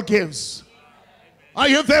world gives. Are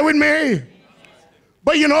you there with me?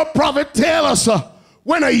 But you know, prophet tells us,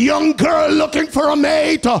 when a young girl looking for a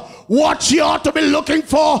mate, what she ought to be looking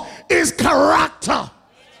for is character.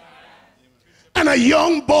 And a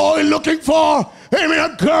young boy looking for,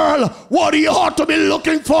 a girl, what he ought to be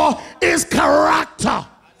looking for is character.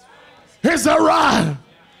 Is that right?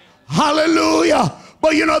 Hallelujah.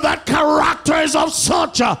 But you know, that character is of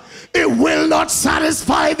such it will not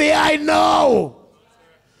satisfy the eye now.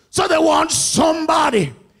 So they want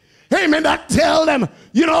somebody, amen, that tell them,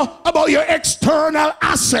 you know, about your external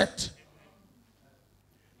asset.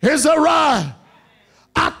 Is that right?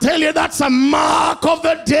 I tell you, that's a mark of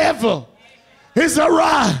the devil. Is that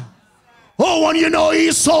right? Oh, when you know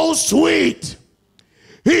he's so sweet,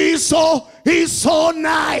 he's so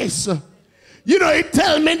nice. You know, he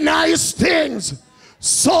tell me nice things.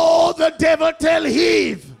 So the devil tell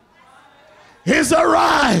Eve, is that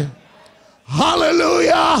right?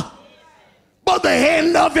 Hallelujah. But the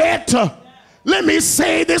end of it, let me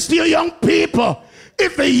say this to you young people.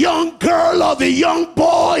 If the young girl or the young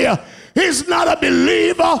boy is not a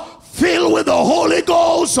believer filled with the Holy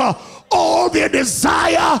Ghost, all their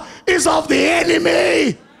desire is of the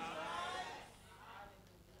enemy.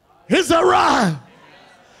 Is that right?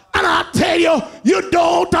 And I tell you, you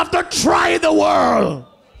don't have to try the world.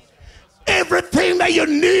 Everything that you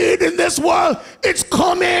need in this world, it's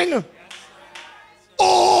coming.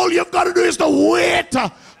 All you've got to do is to wait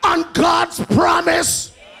on God's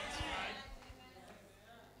promise.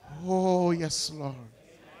 Oh, yes, Lord.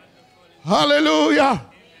 Hallelujah.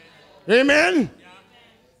 Amen.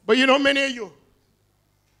 But you know, many of you,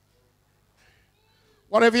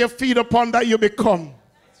 whatever you feed upon, that you become.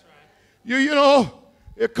 You know,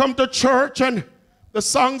 you come to church and the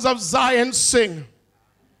songs of Zion sing.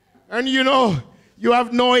 And you know, you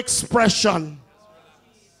have no expression.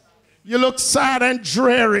 You look sad and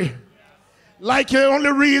dreary. Like the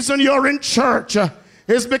only reason you're in church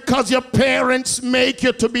is because your parents make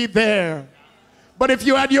you to be there. But if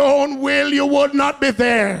you had your own will, you would not be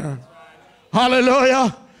there.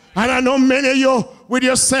 Hallelujah. And I know many of you, with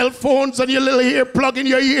your cell phones and your little ear plug in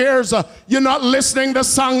your ears. You're not listening to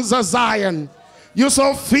songs of Zion. You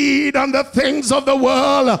so feed on the things of the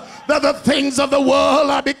world that the things of the world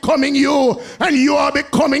are becoming you, and you are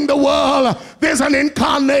becoming the world. There's an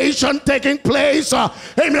incarnation taking place.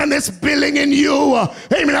 Amen. It's building in you.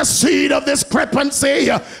 Amen. A seed of discrepancy,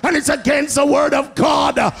 and it's against the word of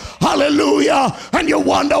God. Hallelujah. And you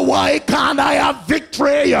wonder, why can't I have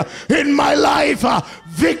victory in my life?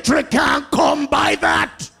 Victory can't come by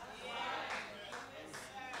that.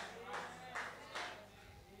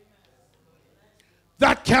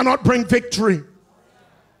 That cannot bring victory.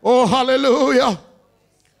 Oh, hallelujah.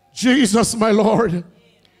 Jesus, my Lord.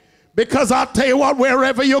 Because I'll tell you what,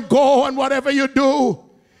 wherever you go and whatever you do,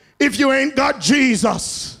 if you ain't got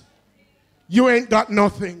Jesus, you ain't got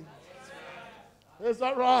nothing. Is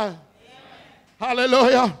that right?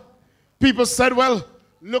 Hallelujah. People said, well,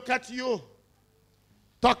 look at you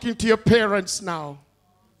talking to your parents now.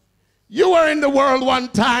 You were in the world one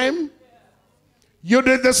time. You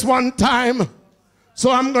did this one time. So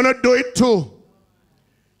I'm going to do it too.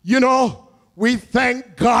 You know, we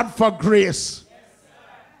thank God for grace.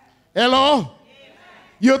 Hello?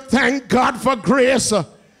 You thank God for grace,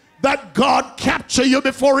 that God captured you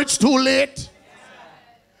before it's too late.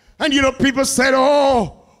 And you know, people said,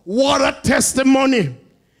 oh, what a testimony.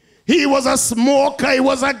 He was a smoker, he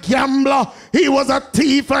was a gambler, he was a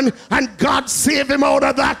thief, and God saved him out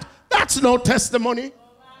of that. That's no testimony.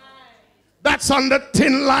 That's on the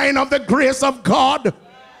thin line of the grace of God.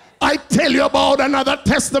 I tell you about another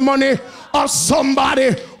testimony of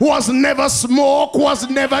somebody who has never smoked, who has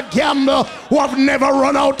never gambled, who have never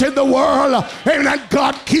run out in the world. Amen. And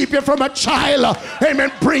God keep you from a child.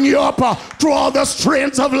 Amen. Bring you up through all the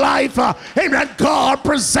strains of life. Amen. God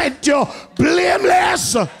present you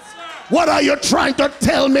blameless. What are you trying to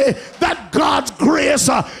tell me? That God's grace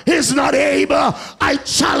is not able? I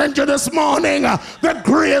challenge you this morning. The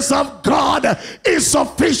grace of God is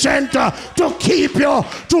sufficient to keep you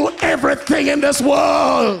through everything in this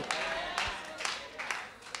world.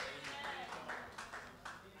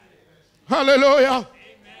 Hallelujah.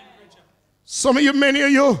 Some of you, many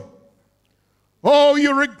of you, oh,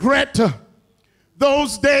 you regret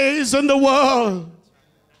those days in the world.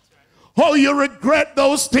 Oh, you regret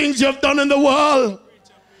those things you've done in the world.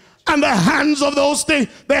 And the hands of those things,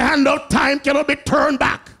 the hand of time cannot be turned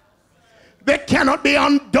back. They cannot be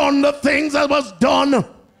undone, the things that was done.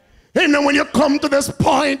 Amen. When you come to this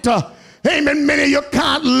point, amen, many of you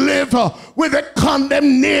can't live with the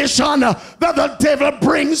condemnation that the devil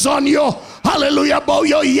brings on you. Hallelujah, about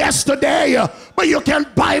your yesterday. But you can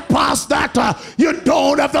bypass that. You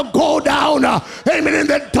don't have to go down, amen, in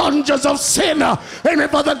the dungeons of sin. Amen,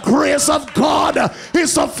 for the grace of God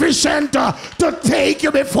is sufficient to take you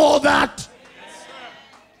before that.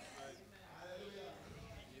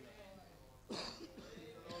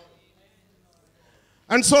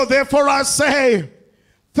 And so therefore I say,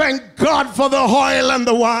 thank God for the oil and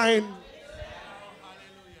the wine.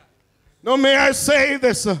 Now may I say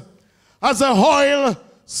this, as the oil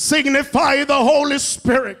signify the Holy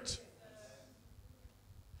Spirit.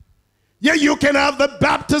 Yeah, you can have the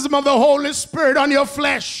baptism of the Holy Spirit on your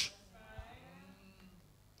flesh.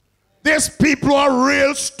 There's people who are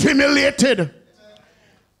real stimulated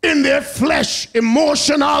in their flesh,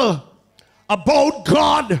 emotional about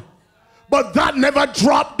God, but that never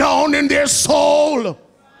dropped down in their soul.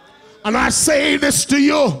 And I say this to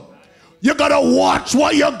you, you gotta watch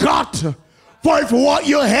what you got. For if what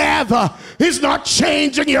you have is not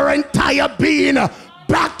changing your entire being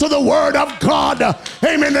back to the word of God,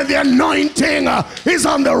 amen, and the anointing is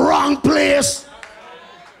on the wrong place.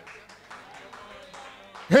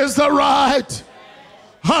 Is that right?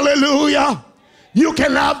 Hallelujah. You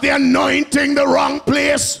can have the anointing the wrong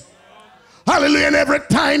place. Hallelujah. And every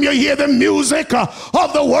time you hear the music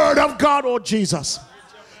of the word of God, oh Jesus.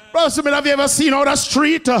 Brother, have you ever seen on the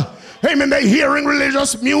street? Amen, they're hearing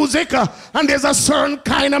religious music, and there's a certain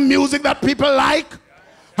kind of music that people like.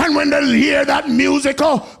 And when they hear that music,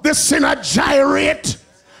 the sinner gyrate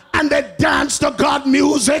and they dance to God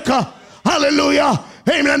music. Hallelujah.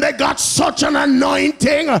 Amen. And they got such an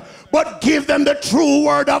anointing, but give them the true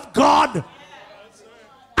word of God,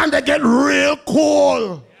 and they get real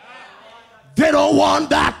cool. They don't want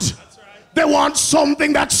that. They want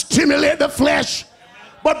something that stimulates the flesh.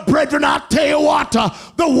 But brethren, I tell you what,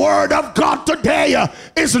 the word of God today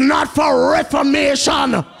is not for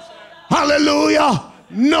reformation. Hallelujah.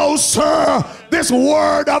 No, sir. This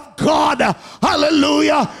word of God,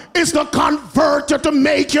 hallelujah, is to convert you, to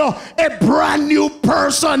make you a brand new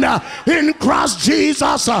person in Christ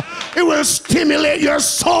Jesus. It will stimulate your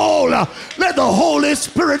soul. Let the Holy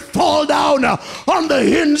Spirit fall down on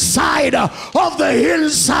the inside of the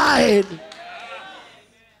inside.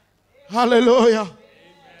 Hallelujah.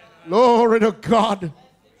 Glory to God.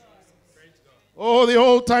 Oh, the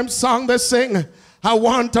old time song they sing, I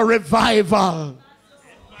want a revival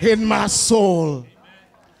in my soul.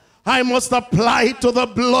 I must apply to the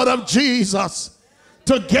blood of Jesus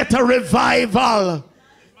to get a revival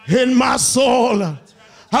in my soul.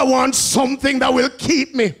 I want something that will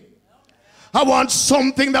keep me. I want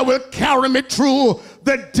something that will carry me through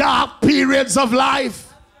the dark periods of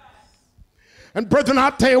life. And brethren,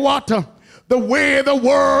 I'll tell you what, the way the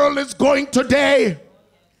world is going today,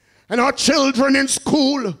 and our children in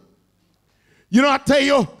school, you know, I tell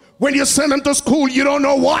you, when you send them to school, you don't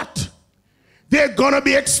know what they're going to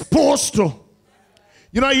be exposed to.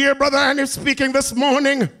 You know, I hear Brother Annie speaking this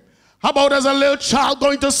morning about as a little child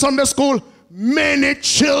going to Sunday school. Many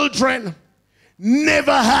children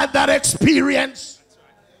never had that experience.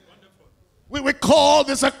 We call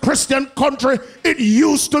this a Christian country. It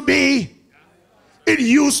used to be. It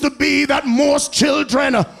used to be that most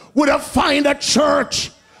children would have found a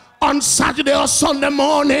church on Saturday or Sunday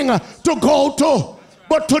morning to go to.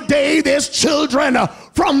 But today there's children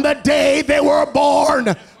from the day they were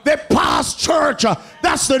born, they pass church.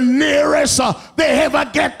 That's the nearest they ever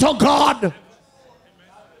get to God.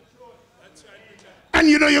 And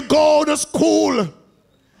you know, you go to school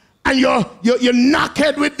and you're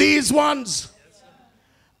knackered with these ones.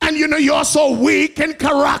 And you know, you're so weak in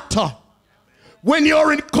character. When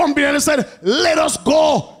you're in company and they said, let us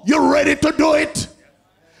go, you're ready to do it.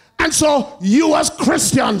 And so you as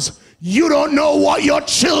Christians, you don't know what your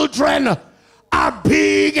children are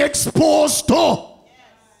being exposed to.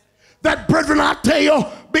 That, brethren, I tell you,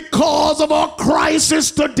 because of our crisis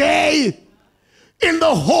today in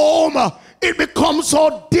the home, it becomes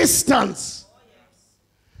so distant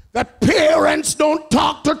that parents don't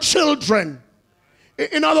talk to children.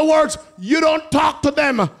 In other words, you don't talk to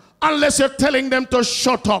them unless you're telling them to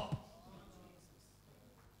shut up.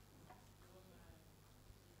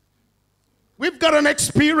 We've got an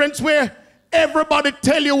experience where everybody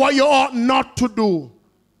tell you what you ought not to do,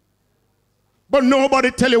 but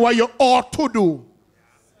nobody tell you what you ought to do.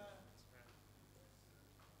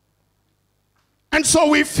 And so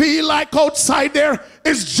we feel like outside there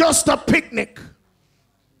is just a picnic.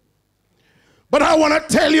 But I want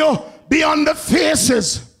to tell you, beyond the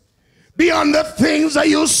faces, beyond the things that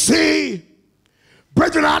you see,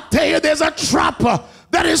 brethren, I tell you, there's a trap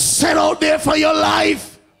that is set out there for your life.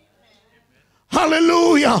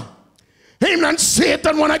 Hallelujah. Amen.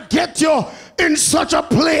 Satan want to get you in such a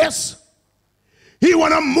place. He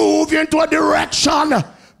want to move you into a direction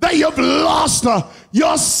that you've lost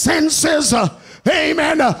your senses.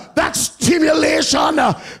 Amen. That stimulation,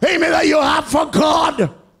 amen, that you have for God.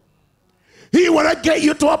 He want to get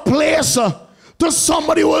you to a place, to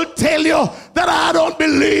somebody who will tell you that I don't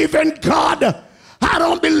believe in God. I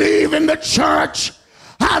don't believe in the church.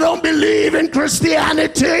 I don't believe in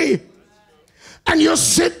Christianity. And you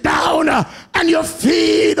sit down and you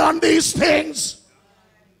feed on these things.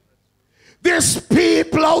 There's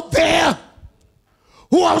people out there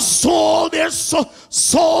who have sold their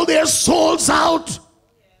souls out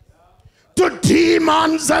to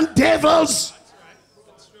demons and devils.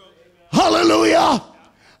 Hallelujah.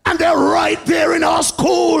 And they're right there in our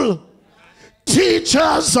school.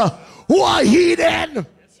 Teachers who are heathen.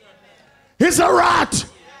 Is a rat.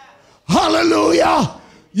 Hallelujah.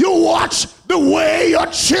 You watch the way your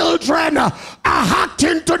children are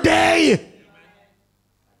acting today.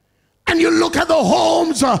 And you look at the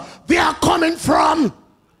homes they are coming from.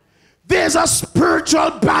 There's a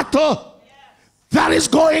spiritual battle that is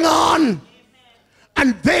going on.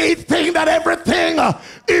 And they think that everything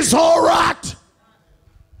is all right.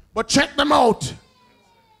 But check them out.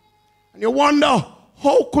 And you wonder,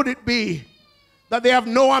 how could it be that they have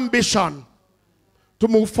no ambition to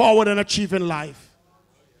move forward and achieve in life?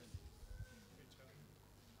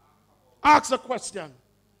 Ask a question.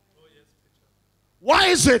 Why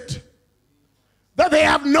is it that they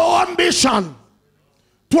have no ambition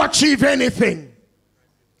to achieve anything?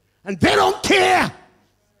 And they don't care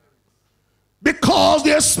because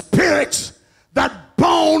their spirits that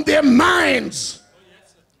bound their minds.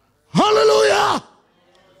 Hallelujah.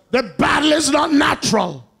 The battle is not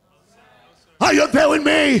natural. Are you there with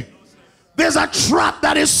me? There's a trap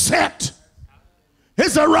that is set.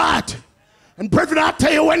 It's a rat. And brethren, I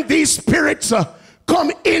tell you, when these spirits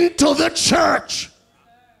come into the church,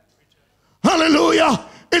 hallelujah,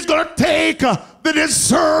 it's going to take the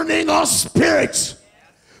discerning of spirits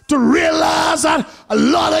to realize that a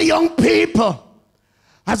lot of young people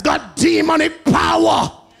has got demonic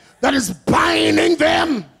power that is binding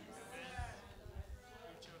them.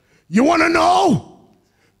 You want to know?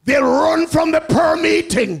 They run from the prayer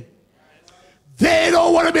meeting. They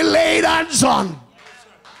don't want to be laid hands on.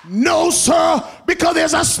 No, sir, because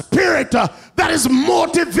there's a spirit that is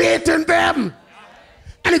motivating them.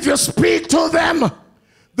 And if you speak to them,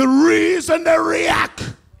 the reason they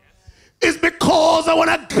react is because they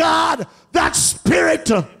want to guard that spirit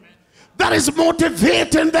that is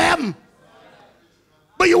motivating them.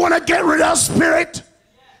 But you want to get rid of spirit?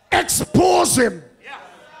 Expose him.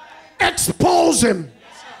 Expose him.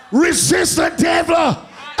 Resist the devil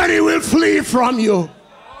and he will flee from you.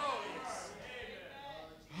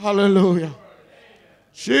 Hallelujah.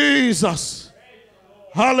 Jesus.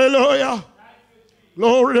 Hallelujah.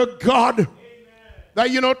 Glory to God. That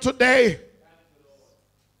you know today,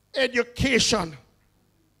 education,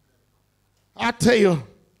 I tell you,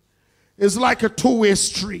 is like a two-way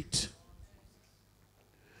street.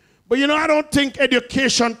 But you know, I don't think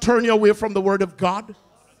education turns you away from the Word of God.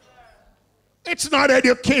 It's not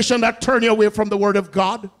education that turns you away from the Word of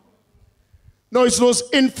God. No, it's those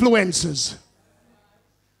influences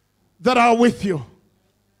that are with you.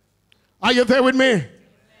 Are you there with me?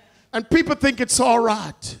 And people think it's all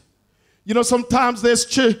right. You know, sometimes there's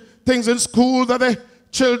things in school that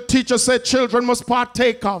the teacher said children must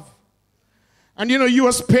partake of. And you know, you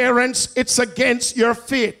as parents, it's against your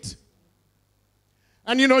faith.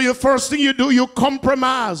 And you know, the first thing you do, you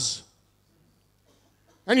compromise.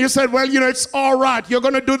 And you said, well, you know, it's all right. You're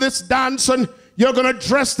going to do this dance and you're going to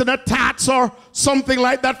dress in a tats or something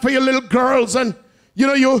like that for your little girls. And, you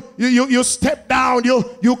know, you step down,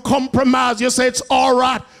 you compromise. You say it's all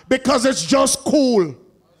right because it's just cool.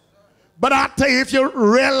 But I tell you, if you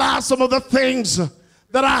realize some of the things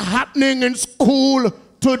that are happening in school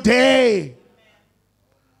today,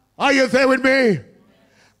 are you there with me?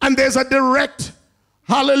 And there's a direct,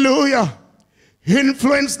 hallelujah,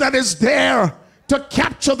 influence that is there to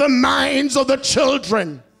capture the minds of the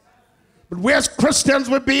children. But we as Christians,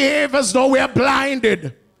 we behave as though we are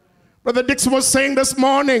blinded. Brother Dixon was saying this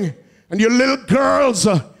morning, and your little girls,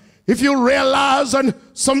 if you realize, and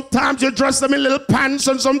sometimes you dress them in little pants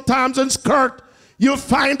and sometimes in skirt, you'll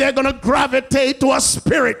find they're going to gravitate to a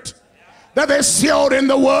spirit that they see out in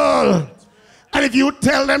the world. And if you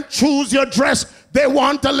tell them choose your dress, they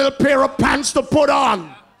want a little pair of pants to put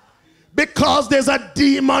on because there's a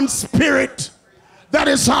demon spirit that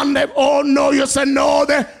is on them. Oh no, you say no,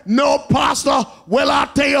 no, pastor. Well, I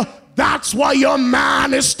tell you, that's why your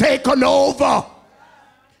man is taken over.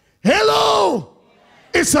 Hello,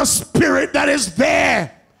 it's a spirit that is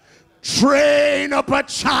there. Train up a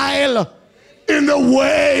child in the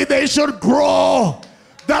way they should grow,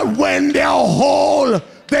 that when they're whole,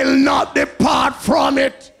 they'll not depart from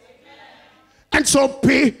it. And so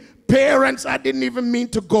parents, I didn't even mean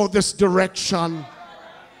to go this direction.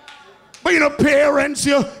 But you know, parents,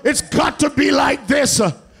 it's got to be like this.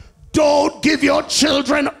 Don't give your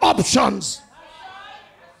children options.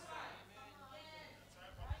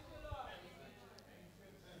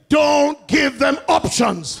 Don't give them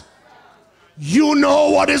options. You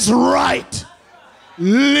know what is right.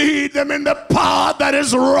 Lead them in the path that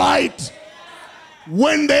is right.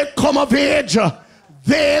 When they come of age,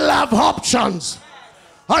 they'll have options.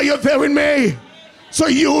 Are you there with me? So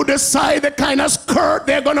you decide the kind of skirt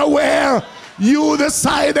they're going to wear. You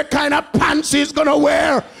decide the kind of pants he's going to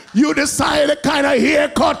wear. You decide the kind of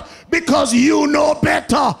haircut because you know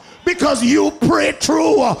better. Because you pray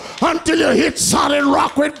through until you hit solid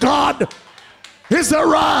rock with God. Is that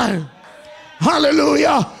right?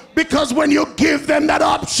 Hallelujah. Because when you give them that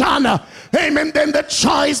option, amen, then the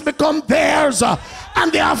choice becomes theirs.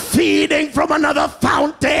 And they are feeding from another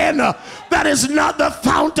fountain that is not the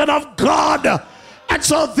fountain of God. And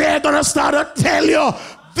so they're going to start to tell you,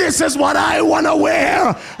 this is what I want to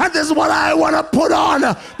wear, and this is what I want to put on,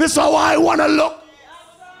 this is how I want to look.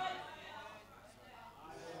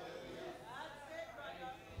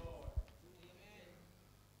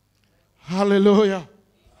 Hallelujah.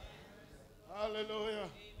 Hallelujah.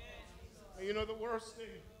 And you know the worst thing?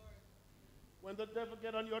 When the devil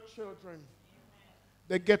get on your children,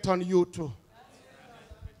 they get on you too.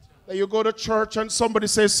 That you go to church and somebody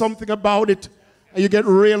says something about it, and you get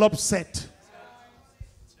real upset.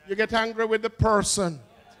 You get angry with the person.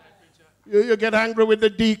 You get angry with the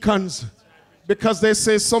deacons because they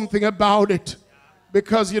say something about it.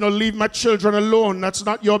 Because, you know, leave my children alone. That's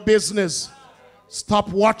not your business. Stop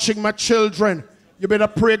watching my children. You better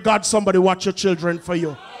pray God somebody watch your children for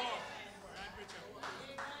you.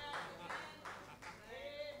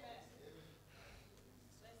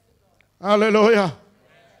 Hallelujah.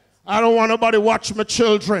 I don't want nobody watch my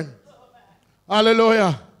children.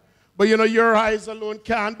 Hallelujah. But you know, your eyes alone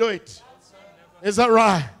can't do it. Is that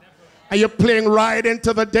right? And you're playing right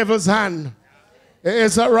into the devil's hand.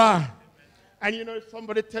 Is that right? And you know, if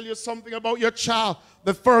somebody tell you something about your child,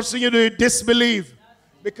 the first thing you do is disbelieve.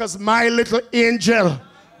 Because my little angel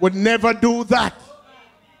would never do that.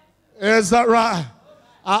 Is that right?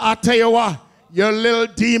 I tell you what, your little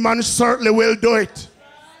demon certainly will do it.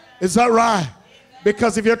 Is that right?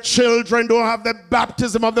 Because if your children don't have the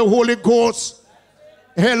baptism of the Holy Ghost,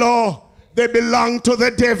 hello, they belong to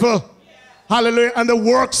the devil. Hallelujah. And the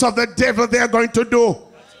works of the devil they're going to do.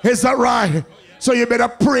 Is that right? So you better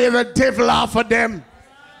pray the devil off of them.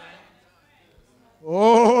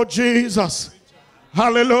 Oh, Jesus.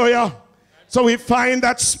 Hallelujah. So we find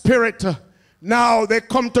that spirit. Now they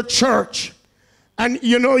come to church. And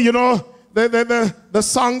you know, the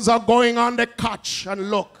songs are going on, they catch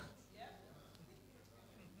and look.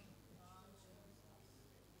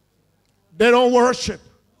 They don't worship.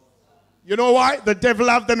 You know why? The devil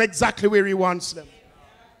have them exactly where he wants them.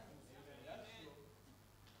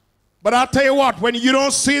 But I'll tell you what, when you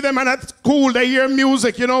don't see them and at school, they hear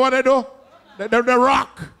music, you know what they do? They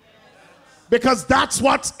rock. Because that's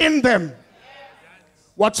what's in them.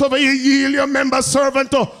 Whatsoever you yield your member servant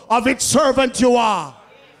to, of its servant you are.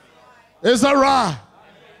 Is that right?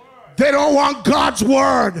 They don't want God's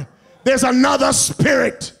word. There's another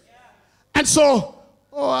spirit. And so,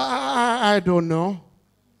 I don't know.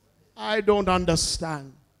 I don't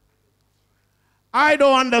understand. I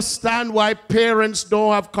don't understand why parents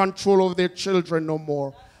don't have control over their children no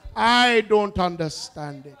more. I don't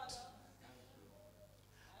understand it.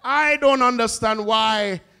 I don't understand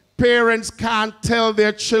why parents can't tell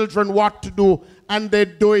their children what to do and they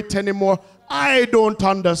do it anymore. I don't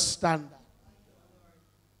understand that.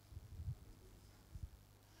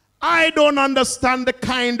 I don't understand the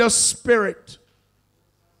kind of spirit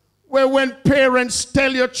where when parents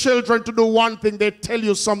tell your children to do one thing, they tell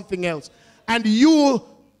you something else. And you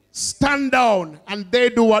stand down and they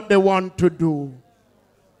do what they want to do.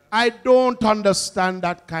 I don't understand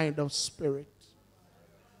that kind of spirit.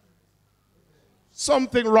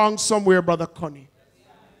 Something wrong somewhere, Brother Connie.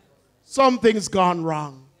 Something's gone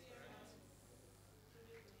wrong.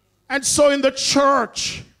 And so in the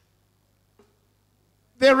church,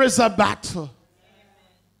 there is a battle.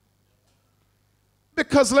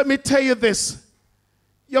 Because let me tell you this,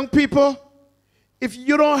 young people, if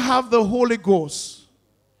you don't have the Holy Ghost,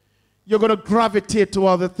 you're going to gravitate to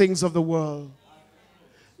other things of the world.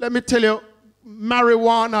 Let me tell you,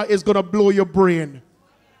 marijuana is going to blow your brain,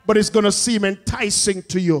 but it's going to seem enticing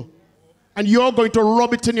to you. And you're going to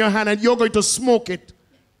rub it in your hand and you're going to smoke it.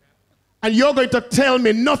 And you're going to tell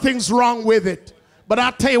me nothing's wrong with it. But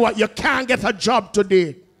I'll tell you what, you can't get a job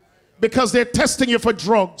today because they're testing you for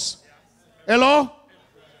drugs. Hello?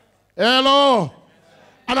 Hello?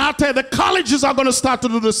 And I'll tell you, the colleges are going to start to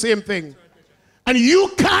do the same thing. And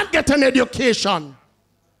you can't get an education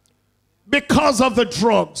because of the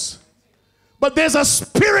drugs. But there's a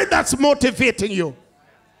spirit that's motivating you.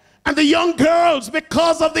 And the young girls,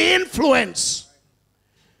 because of the influence,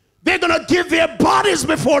 they're going to give their bodies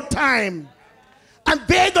before time. And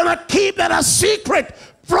they're going to keep that a secret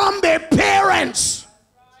from their parents.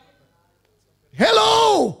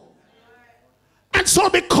 Hello? And so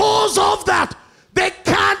because of that, they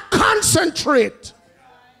can't concentrate.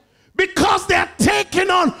 Because they're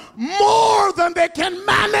taking on more than they can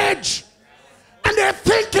manage. And they're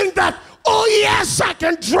thinking that, oh yes, I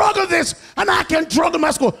can drug this and I can drug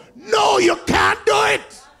my school. No, you can't do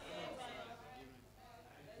it.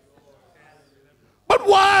 But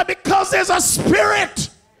why? Because there's a spirit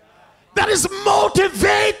that is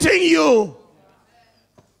motivating you.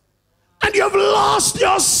 And you've lost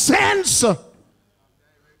your sense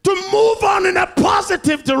to move on in a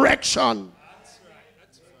positive direction.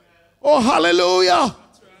 Oh, hallelujah.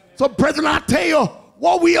 So, brethren, I tell you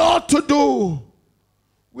what we ought to do.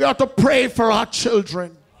 We ought to pray for our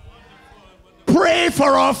children. Pray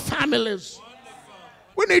for our families.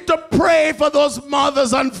 We need to pray for those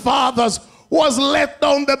mothers and fathers who has let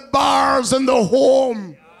down the bars in the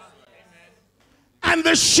home. And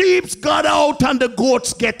the sheep got out and the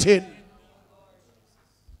goats get in.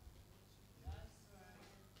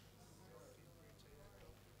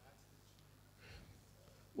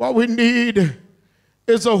 What we need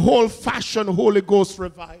is a whole-fashioned Holy Ghost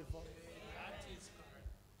revival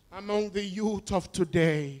among the youth of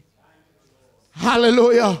today.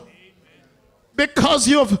 Hallelujah. Because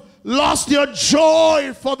you've lost your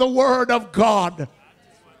joy for the word of God,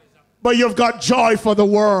 but you've got joy for the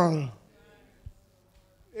world.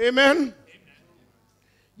 Amen.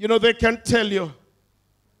 You know, they can tell you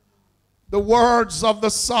the words of the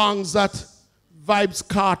songs that Vibes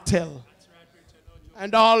Cartel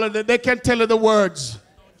and all of that. They can tell you the words.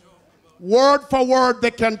 Word for word, they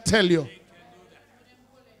can tell you.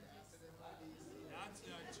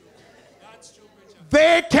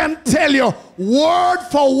 They can tell you word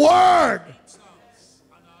for word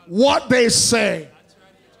what they say.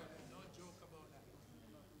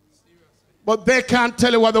 But they can't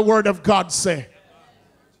tell you what the word of God say.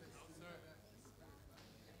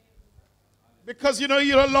 Because, you know,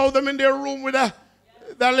 you allow them in their room with that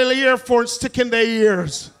little earphone stick in their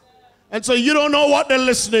ears. And so you don't know what they're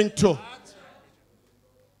listening to.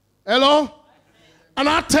 Hello? And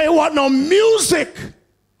I'll tell you what, no, music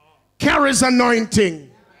carries anointing.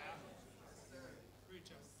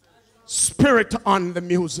 Spirit on the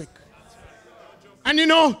music. And you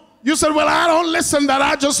know, you said, well, I don't listen that.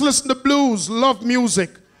 I just listen to blues, love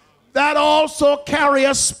music. That also carry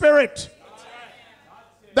a spirit.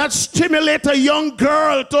 That stimulate a young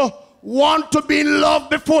girl to want to be in love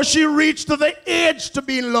before she reached to the age to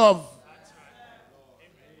be in love.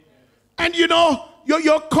 And you know,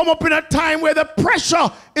 you come up in a time where the pressure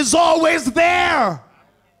is always there.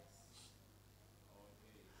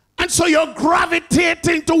 And so you're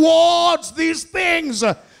gravitating towards these things.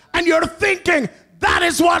 And you're thinking, that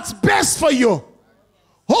is what's best for you.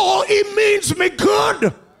 Oh, it means me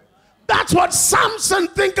good. That's what Samson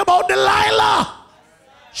think about Delilah.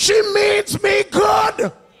 She means me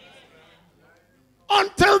good.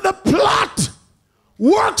 Until the plot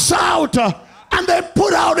works out and they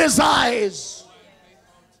put out his eyes.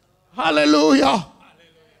 Hallelujah.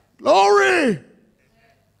 Glory.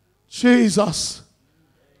 Jesus.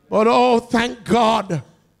 But oh, thank God,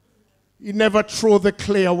 he never threw the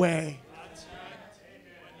clay away.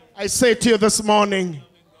 I say to you this morning,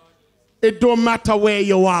 it don't matter where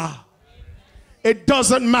you are. It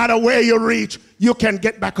doesn't matter where you reach. You can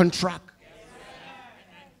get back on track.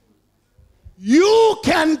 You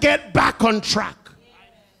can get back on track.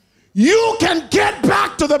 You can get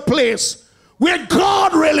back to the place where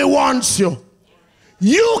God really wants you.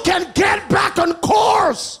 You can get back on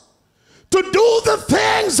course to do the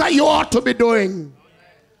things that you ought to be doing.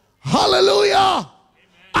 Hallelujah.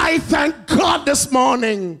 I thank God this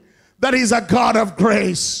morning that he's a God of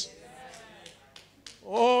grace.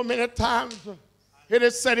 Oh, many times it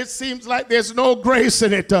is said it seems like there's no grace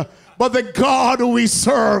in it. But the God who we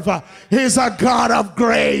serve is a God of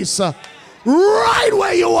grace. Right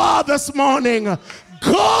where you are this morning,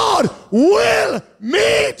 God will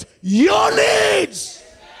meet your needs.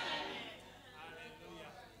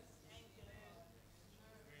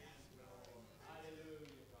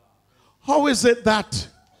 How is it that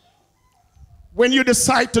when you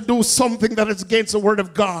decide to do something that is against the word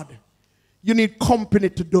of God, you need company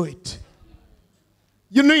to do it?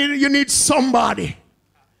 You need somebody,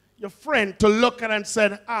 your friend, to look at and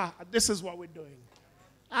say, this is what we're doing.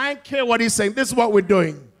 I don't care what he's saying. This is what we're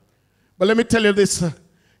doing. But let me tell you this.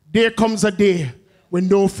 There comes a day when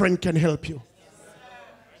no friend can help you.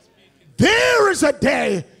 There is a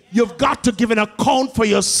day you've got to give an account for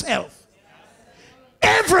yourself.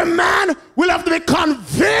 Every man will have to be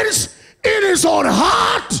convinced in his own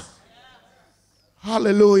heart.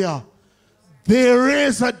 Hallelujah. There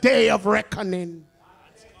is a day of reckoning.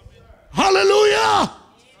 Hallelujah.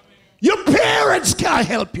 Your parents can't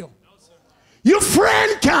help you. Your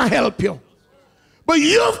friend can't help you. But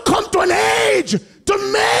you've come to an age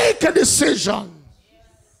to make a decision.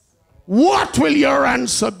 What will your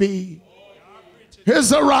answer be? Here's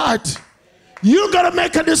the right. You got to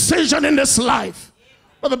make a decision in this life.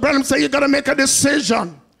 Brother Branham said you got to make a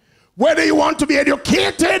decision whether you want to be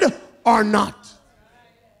educated or not.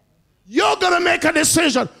 You're going to make a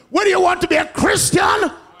decision whether you want to be a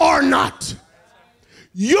Christian or not.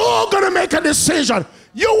 You're going to make a decision.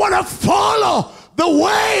 You want to follow the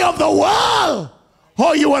way of the world,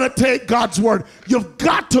 or you want to take God's word. You've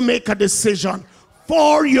got to make a decision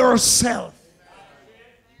for yourself.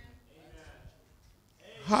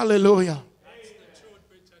 Hallelujah.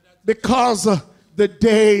 Because the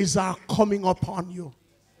days are coming upon you.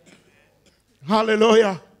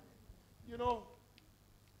 Hallelujah. You know,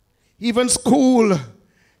 even school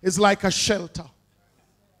is like a shelter.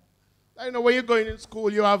 I know when you're going in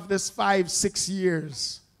school, you have this 5-6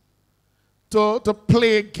 years to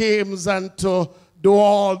play games and to do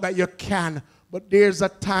all that you can. But there's a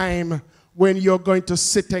time when you're going to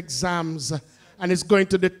sit exams and it's going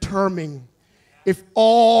to determine if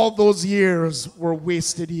all those years were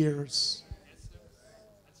wasted years.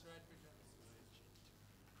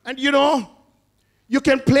 And you know, you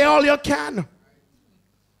can play all you can.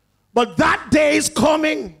 But that day is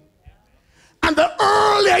coming. And the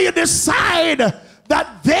earlier you decide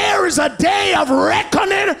that there is a day of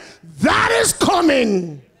reckoning that is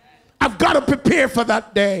coming, I've got to prepare for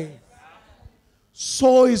that day.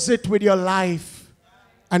 So is it with your life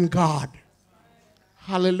and God.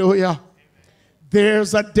 Hallelujah.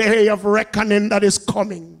 There's a day of reckoning that is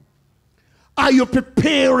coming. Are you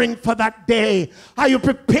preparing for that day? Are you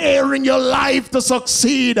preparing your life to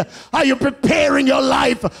succeed? Are you preparing your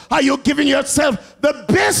life? Are you giving yourself the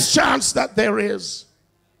best chance that there is?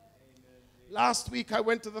 Last week I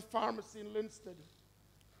went to the pharmacy in Linstead.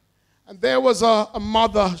 And there was a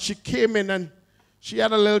mother. She came in and she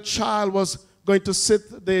had a little child, was going to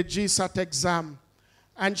sit the GSAT exam.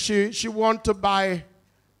 And she wanted to buy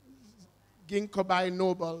ginkgo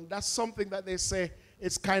biloba. That's something that they say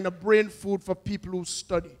it's kind of brain food for people who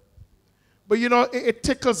study. But you know, it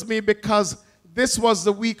tickles me because this was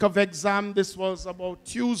the week of exam. This was about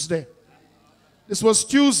Tuesday. This was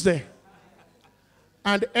Tuesday.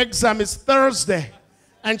 And exam is Thursday.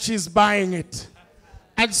 And she's buying it.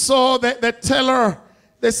 And so they tell her,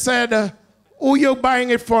 they said, who you buying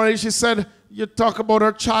it for? And she said, you talk about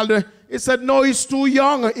her child. He said, no, he's too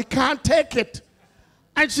young. He can't take it.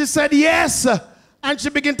 And she said, yes. And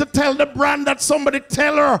she began to tell the brand that somebody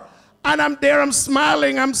tell her. And I'm there, I'm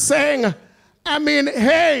smiling, I'm saying, I mean,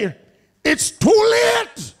 hey, it's too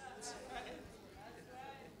late.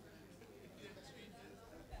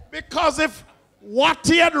 Because if what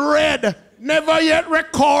he had read never yet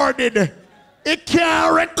recorded, it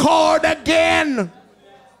can't record again.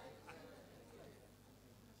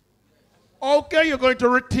 Okay, you're going to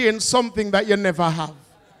retain something that you never have.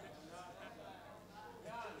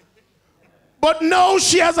 But no,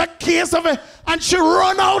 she has a case of it, and she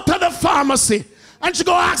run out of the pharmacy. And she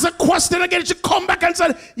go ask a question again. She come back and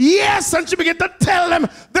said, yes, and she began to tell them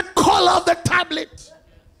the color of the tablet.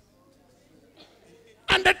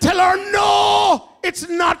 And they tell her, no, it's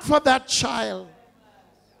not for that child.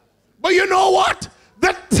 But you know what?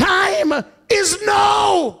 The time is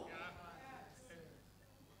now.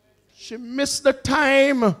 She missed the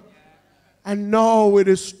time, and now it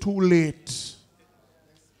is too late.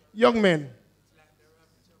 Young men,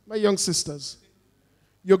 my young sisters,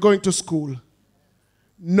 you're going to school.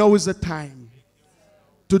 Now is the time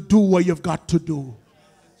to do what you've got to do.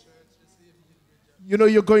 You know,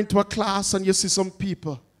 you're going to a class and you see some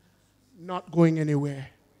people not going anywhere.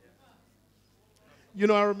 You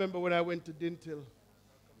know, I remember when I went to Dintil,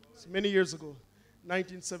 it's many years ago,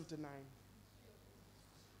 1979.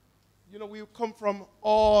 You know, we come from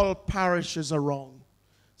all parishes around.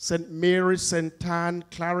 St. Mary, St. Anne,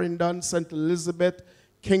 Clarendon, St. Elizabeth,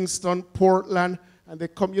 Kingston, Portland. And they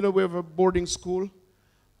come, you know, we have a boarding school.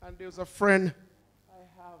 And there's a friend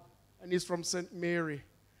I have, and he's from St. Mary.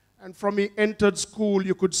 And from he entered school,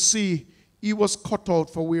 you could see he was cut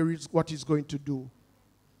out for what he's going to do.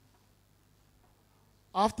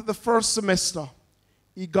 After the first semester,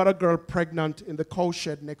 he got a girl pregnant in the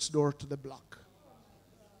cowshed next door to the block.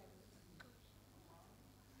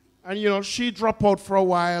 And, you know, she dropped out for a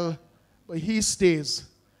while, but he stays.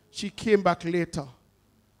 She came back later.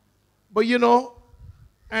 But, you know,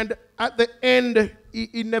 and at the end,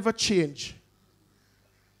 he never changed.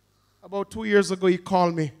 About 2 years ago, he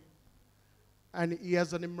called me, and he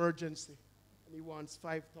has an emergency, and he wants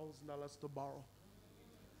 $5,000 to borrow.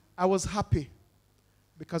 I was happy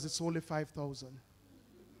because it's only $5,000.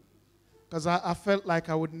 Because I felt like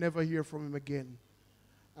I would never hear from him again.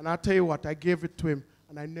 And I'll tell you what, I gave it to him,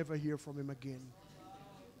 and I never hear from him again.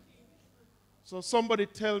 So somebody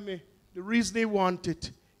tell me the reason he wanted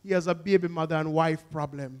it, he has a baby mother and wife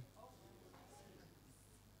problem.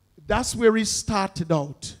 That's where he started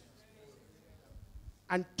out.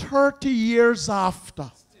 And 30 years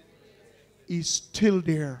after, he's still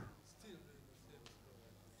there.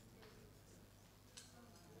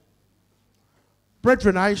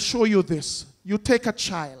 Brethren, I show you this. You take a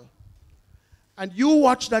child, and you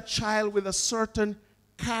watch that child with a certain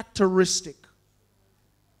characteristic.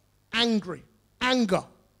 Anger.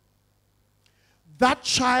 That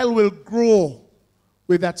child will grow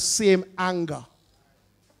with that same anger.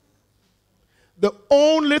 The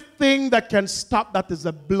only thing that can stop that is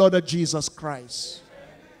the blood of Jesus Christ.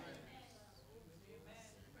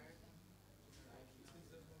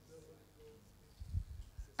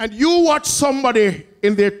 And you watch somebody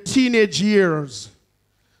in their teenage years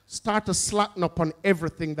start to slacken up on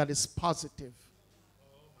everything that is positive.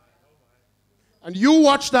 And you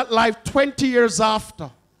watch that life 20 years after.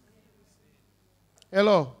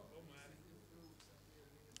 Hello.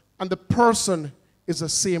 And the person is the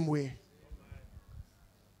same way.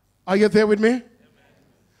 Are you there with me?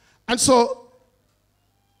 And so,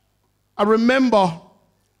 I remember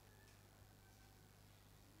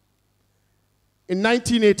In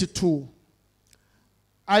 1982,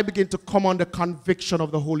 I began to come under conviction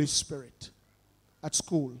of the Holy Spirit at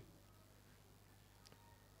school.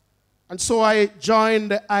 And so I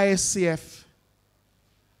joined the ISCF.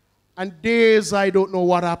 And days I don't know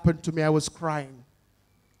what happened to me. I was crying.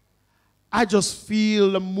 I just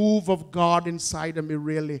feel the move of God inside of me,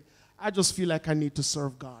 really. I just feel like I need to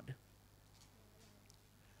serve God.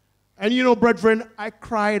 And you know, brethren, I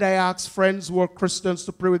cried. I asked friends who were Christians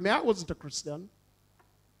to pray with me. I wasn't a Christian.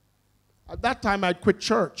 At that time, I'd quit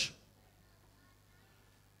church.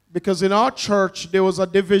 Because in our church, there was a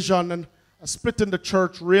division and a split in the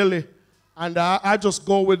church, really. And I just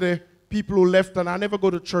go with the people who left, and I never go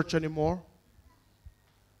to church anymore.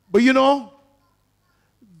 But you know,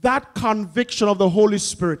 that conviction of the Holy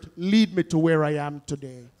Spirit lead me to where I am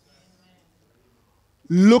today.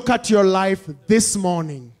 Look at your life this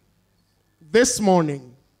morning. This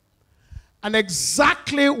morning. And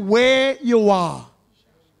exactly where you are.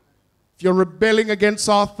 If you're rebelling against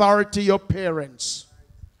authority, your parents.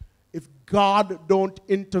 If God don't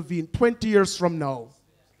intervene, 20 years from now,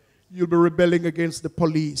 you'll be rebelling against the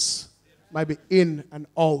police. Might be in and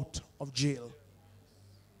out of jail.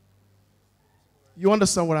 You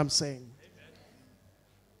understand what I'm saying?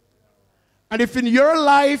 And if in your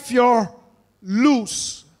life you're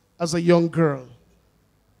loose as a young girl,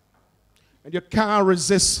 and you can't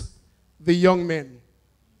resist the young men,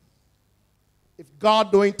 if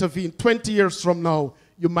God don't intervene, 20 years from now,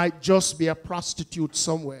 you might just be a prostitute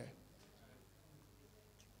somewhere.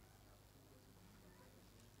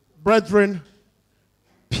 Brethren,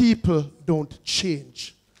 people don't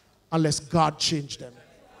change unless God changed them.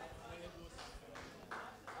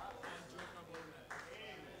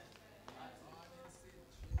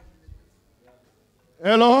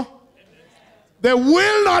 Hello? They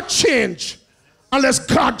will not change unless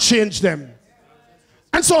God changed them.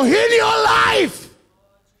 And so in your life,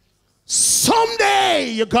 someday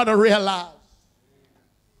you got to realize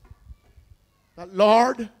that,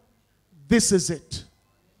 Lord, this is it.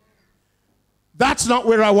 That's not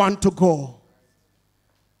where I want to go.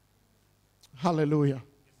 Hallelujah.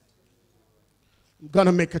 I'm going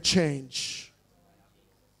to make a change.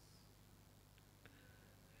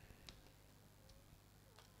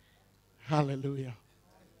 Hallelujah.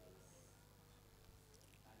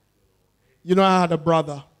 You know, I had a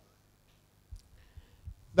brother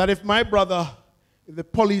that if the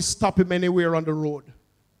police stop him anywhere on the road,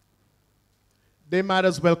 they might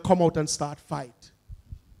as well come out and start fight.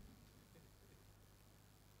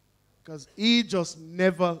 Because he just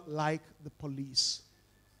never liked the police.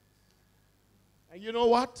 And you know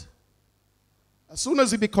what? As soon as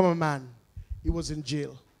he became a man, he was in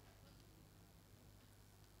jail.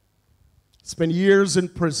 Spent years in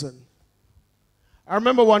prison. I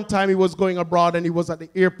remember one time he was going abroad and he was at the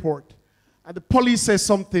airport. And the police said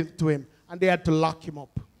something to him and they had to lock him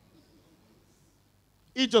up.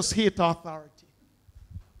 He just hated authority.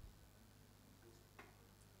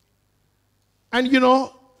 And you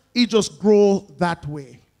know, he just grew that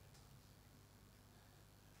way.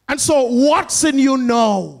 And so what's in you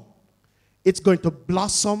now? It's going to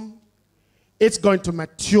blossom. It's going to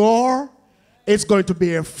mature. It's going to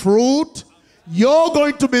bear fruit. You're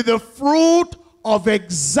going to be the fruit of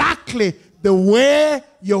exactly the way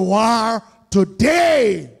you are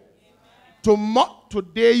today.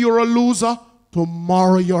 Today you're a loser.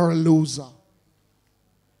 Tomorrow you're a loser.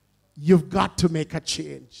 You've got to make a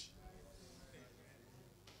change.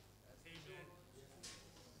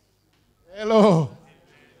 Hello.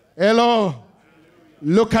 Hello.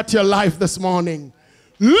 Look at your life this morning.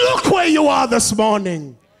 Look where you are this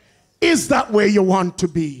morning. Is that where you want to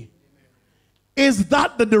be? Is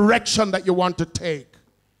that the direction that you want to take?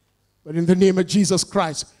 But in the name of Jesus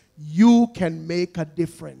Christ, you can make a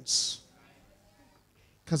difference.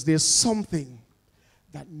 Because there's something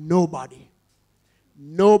that nobody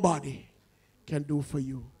can do for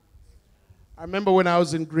you. I remember when I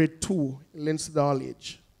was in grade 2 in Linstead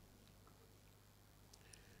College.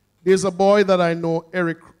 There's a boy that I know,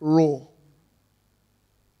 Eric Rowe.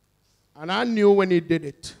 And I knew when he did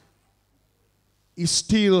it, he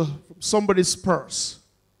stole from somebody's purse.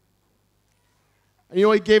 And you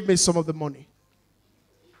know, he gave me some of the money.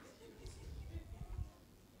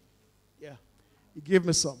 Yeah, he gave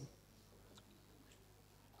me some.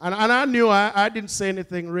 And I knew I didn't say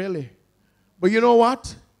anything really. But you know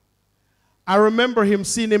what? I remember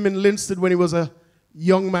seeing him in Linstead when he was a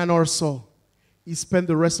young man or so. He spent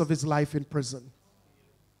the rest of his life in prison.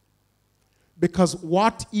 Because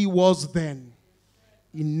what he was then,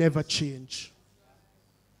 he never changed.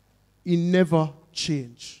 He never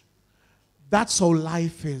changed. That's how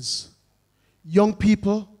life is. Young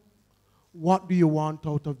people, what do you want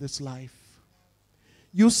out of this life?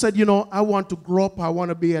 You said, you know, I want to grow up, I want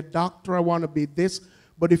to be a doctor, I want to be this.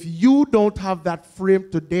 But if you don't have that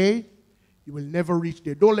frame today, you will never reach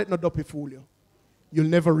there. Don't let no duppy fool you. You'll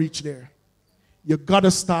never reach there. You got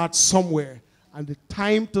to start somewhere. And the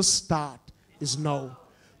time to start is now.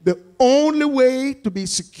 The only way to be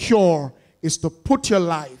secure is to put your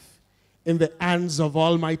life in the hands of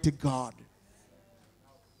Almighty God.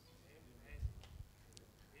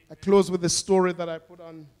 I close with the story that I put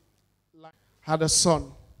on. Had a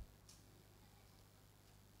son.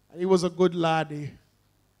 And he was a good lad.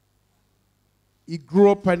 He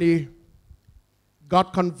grew up and he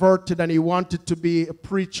got converted and he wanted to be a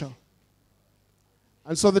preacher.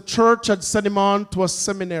 And so the church had sent him on to a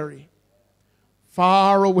seminary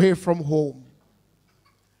far away from home.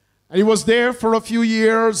 And he was there for a few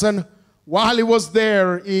years, and while he was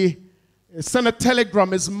there, he sent a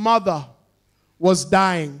telegram. His mother was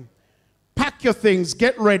dying. Pack your things,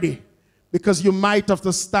 get ready, because you might have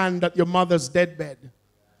to stand at your mother's deathbed.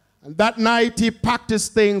 And that night he packed his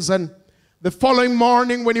things, and the following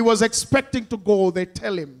morning when he was expecting to go, they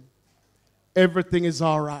tell him, everything is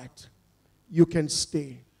all right. You can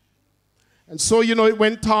stay. And so, you know, it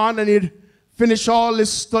went on, and he'd finished all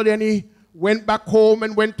his study, and he went back home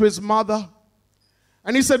and went to his mother.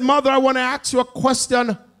 And he said, Mother, I want to ask you a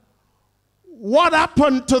question. What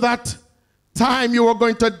happened to that time you were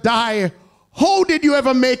going to die? How did you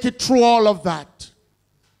ever make it through all of that?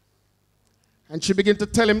 And she began to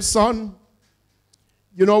tell him, son,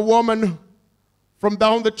 you know, a woman from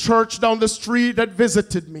down the church, down the street had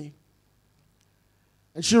visited me.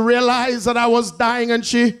 And she realized that I was dying, and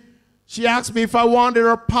she asked me if I wanted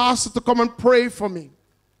her pastor to come and pray for me.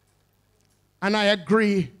 And I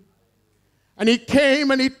agreed. And he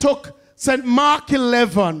came and he took St. Mark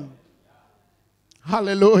 11.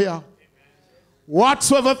 Hallelujah.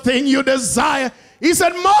 Whatsoever thing you desire. He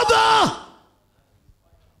said, Mother,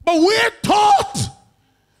 but we're taught.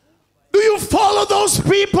 Do you follow those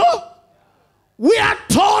people? We are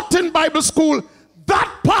taught in Bible school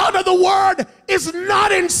that part of the word is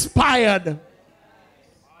not inspired.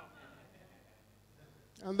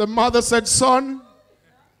 And the mother said, son,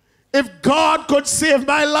 if God could save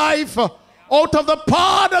my life out of the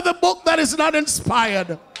part of the book that is not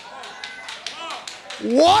inspired,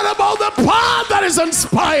 what about the part that is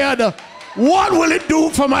inspired? What will it do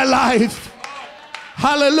for my life?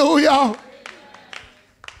 Hallelujah.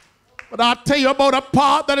 But I'll tell you about a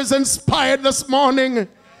part that is inspired this morning.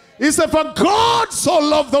 He said, for God so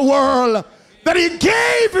loved the world that he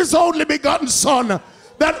gave his only begotten son,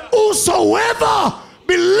 that whosoever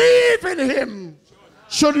believe in him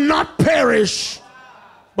should not perish,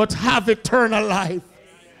 but have eternal life.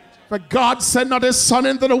 For God sent not his son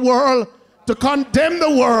into the world to condemn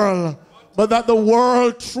the world, but that the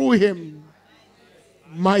world through him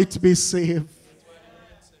might be saved.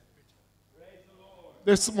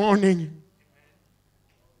 This morning,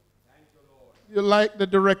 you like the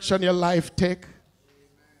direction your life take?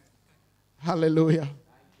 Hallelujah.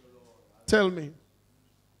 Tell me,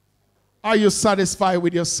 are you satisfied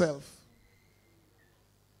with yourself?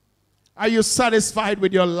 Are you satisfied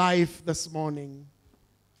with your life this morning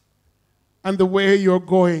and the way you're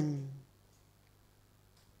going?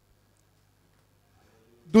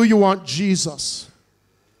 Do you want Jesus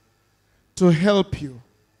to help you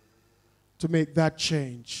to make that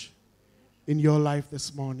change in your life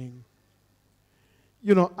this morning?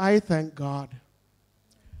 You know, I thank God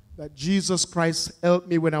that Jesus Christ helped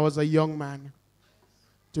me when I was a young man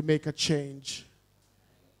to make a change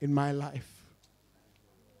in my life.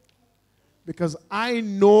 Because I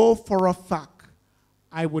know for a fact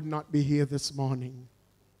I would not be here this morning.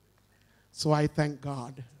 So I thank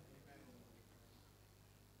God.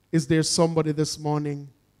 Is there somebody this morning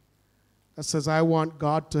that says, I want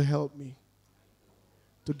God to help me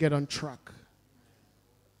to get on track?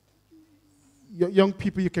 Young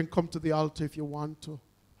people, you can come to the altar if you want to.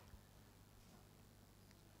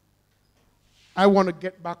 I want to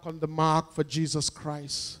get back on the mark for Jesus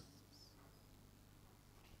Christ.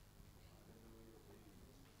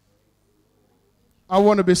 I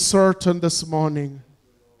want to be certain this morning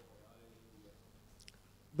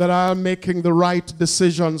that I am making the right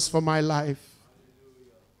decisions for my life.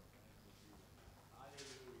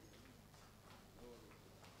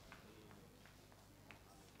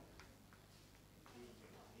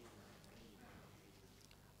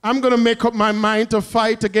 I'm going to make up my mind to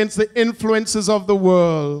fight against the influences of the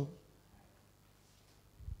world.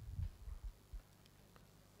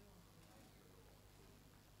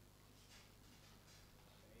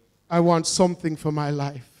 I want something for my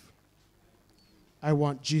life. I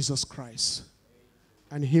want Jesus Christ.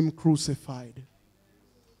 and him crucified.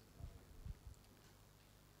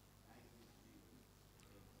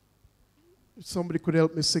 If somebody could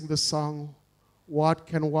help me sing the song, what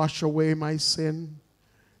can wash away my sin?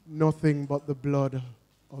 Nothing but the blood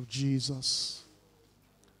of Jesus.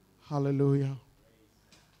 Hallelujah.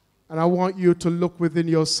 And I want you to look within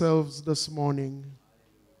yourselves this morning,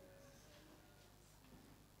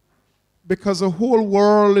 because the whole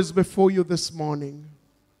world is before you this morning.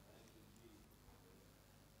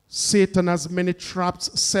 Satan has many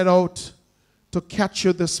traps set out to catch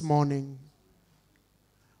you this morning.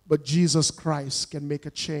 But Jesus Christ can make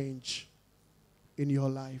a change in your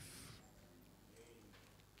life.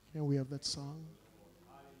 Can we have that song?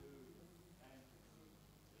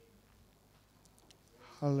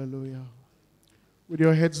 Hallelujah. With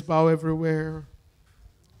your heads bowed everywhere,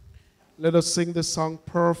 let us sing this song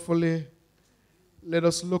prayerfully. Let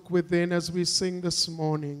us look within as we sing this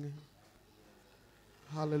morning.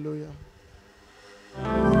 Hallelujah.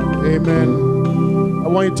 Amen. I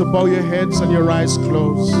want you to bow your heads and your eyes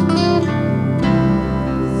closed.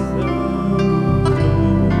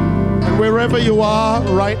 And wherever you are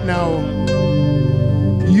right now,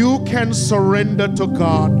 you can surrender to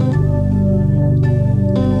God.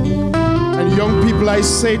 And young people, I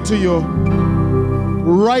say to you,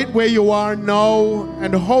 right where you are now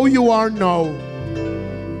and how you are now,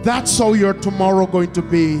 that's how your tomorrow going to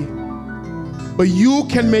be. But you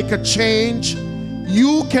can make a change.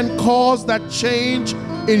 You can cause that change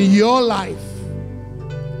in your life.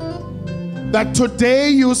 That today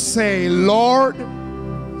you say, Lord,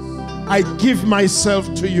 I give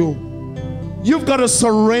myself to you. You've got to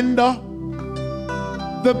surrender.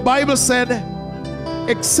 The Bible said,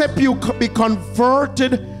 except you be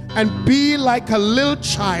converted and be like a little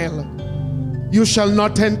child, you shall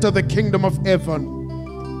not enter the kingdom of heaven.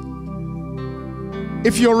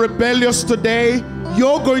 If you're rebellious today,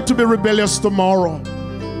 you're going to be rebellious tomorrow.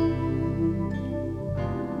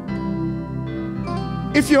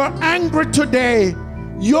 If you're angry today,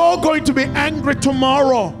 you're going to be angry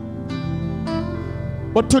tomorrow.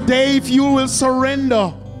 But today, if you will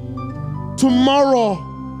surrender, tomorrow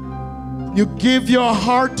you give your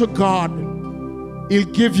heart to God, He'll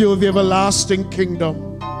give you the everlasting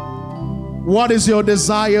kingdom. What is your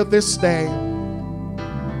desire this day?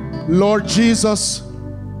 Lord Jesus,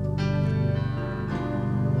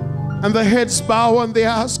 and the heads bow and the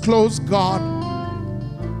eyes closed, God.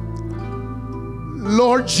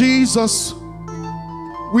 Lord Jesus,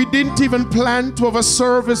 we didn't even plan to have a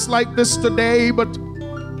service like this today, but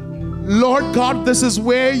Lord God, this is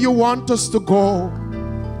where you want us to go.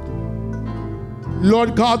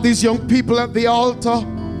 Lord God, these young people at the altar,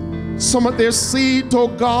 some at their seat, oh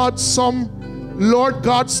God, some, Lord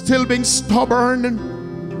God, still being stubborn.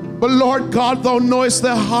 But Lord God, thou knowest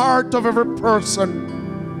the heart of every person.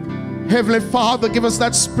 Heavenly Father, give us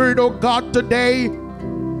that spirit, oh God, today.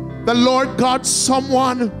 The Lord God,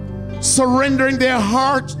 someone surrendering their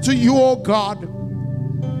heart to you, oh God.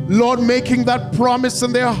 Lord, making that promise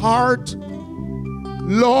in their heart.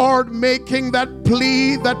 Lord, making that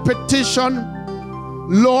plea, that petition.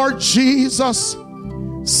 Lord Jesus,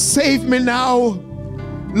 save me now.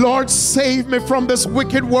 Lord, save me from this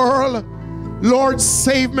wicked world. Lord,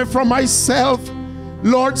 save me from myself.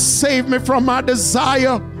 Lord, save me from my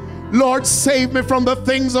desire. Lord, save me from the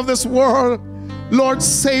things of this world. Lord,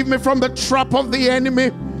 save me from the trap of the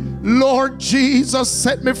enemy. Lord Jesus,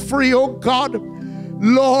 set me free, oh God.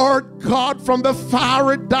 Lord God, from the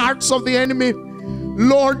fiery darts of the enemy.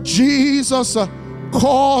 Lord Jesus,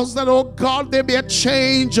 cause that, oh God, there be a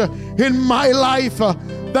change in my life.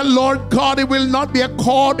 That, Lord God, it will not be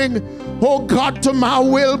according, oh God, to my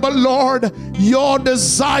will, but Lord, your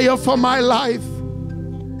desire for my life.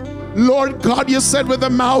 Lord God, you said with the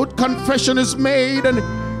mouth confession is made, and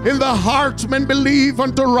in the heart men believe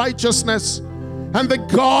unto righteousness. And the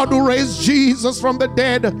God who raised Jesus from the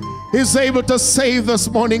dead is able to save this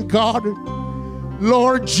morning, God.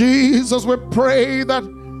 Lord Jesus, we pray that,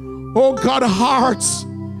 oh God, hearts,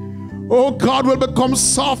 oh God, will become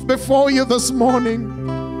soft before you this morning.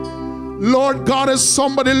 Lord God, as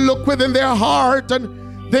somebody look within their heart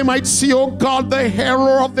and they might see, oh God, the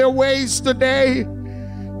error of their ways today.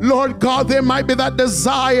 Lord God, there might be that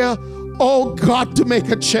desire, oh God, to make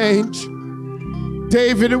a change.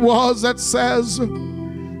 David it was that says,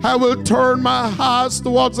 I will turn my eyes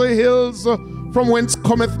towards the hills from whence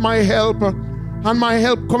cometh my help. And my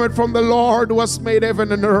help cometh from the Lord who has made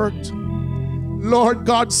heaven and earth. Lord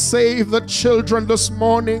God, save the children this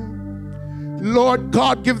morning. Lord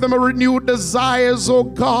God, give them a renewed desires, oh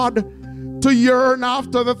God, to yearn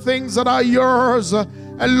after the things that are yours.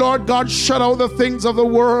 And Lord God, shut out the things of the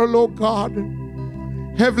world, oh God.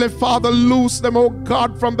 Heavenly Father, loose them, oh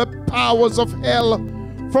God, from the powers of hell,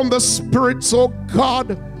 from the spirits, oh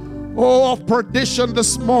God, oh, of perdition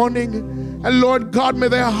this morning. And Lord God, may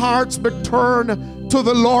their hearts be turned to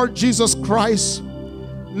the Lord Jesus Christ.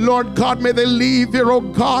 Lord God, may they leave here, oh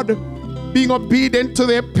God, being obedient to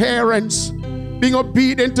their parents, being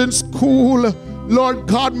obedient in school. Lord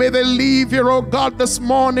God, may they leave here, oh God, this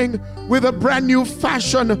morning with a brand new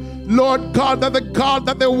fashion. Lord God, that the God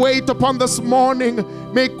that they wait upon this morning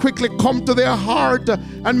may quickly come to their heart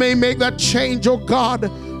and may make that change, oh God.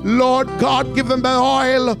 Lord God, give them the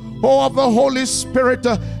oil, oh, of the Holy Spirit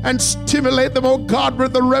and stimulate them, oh God,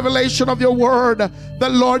 with the revelation of your word,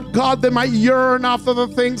 that, Lord God, they might yearn after the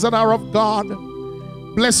things that are of God.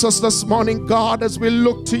 Bless us this morning, God, as we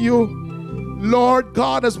look to you. Lord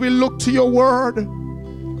God, as we look to your word.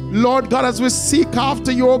 Lord God, as we seek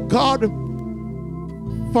after you, oh God,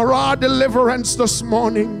 for our deliverance this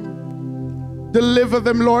morning. Deliver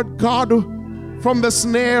them, Lord God, from the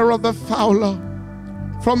snare of the fowler,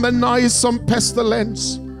 from the noisome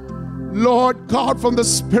pestilence. Lord God, from the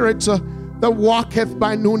spirit that walketh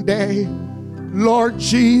by noonday. Lord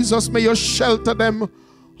Jesus, may you shelter them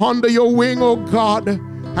under your wing, O God,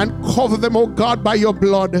 and cover them, O God, by your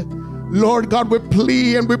blood. Lord God, we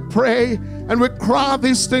plead and we pray and we cry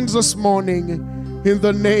these things this morning in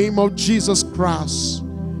the name of Jesus Christ.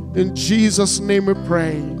 In Jesus' name we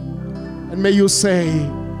pray. And may you say,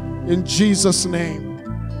 in Jesus' name,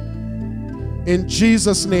 in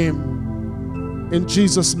Jesus' name, in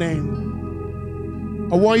Jesus' name.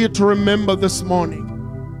 I want you to remember this morning,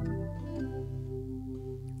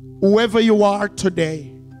 whoever you are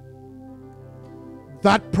today,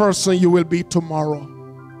 that person you will be tomorrow.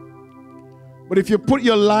 But if you put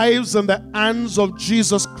your lives in the hands of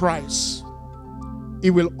Jesus Christ, He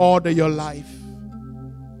will order your life.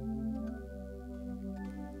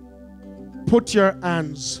 Put your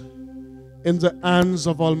hands in the hands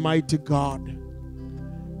of Almighty God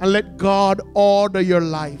and let God order your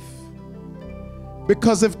life.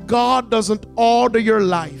 Because if God doesn't order your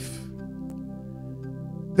life,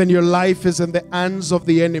 then your life is in the hands of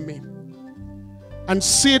the enemy. And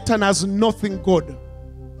Satan has nothing good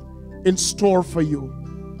in store for you.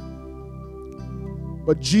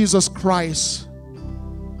 But Jesus Christ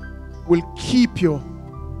will keep you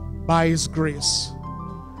by His grace.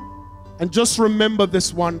 And just remember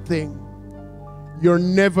this one thing: you're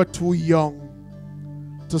never too young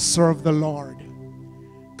to serve the Lord,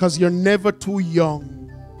 because you're never too young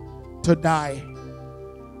to die.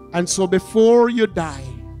 And so before you die,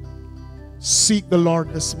 seek the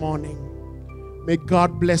Lord this morning. May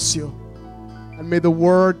God bless you, and may the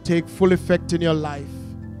word take full effect in your life.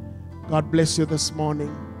 God bless you this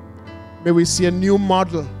morning. May we see a new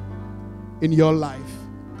model in your life.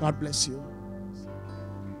 God bless you.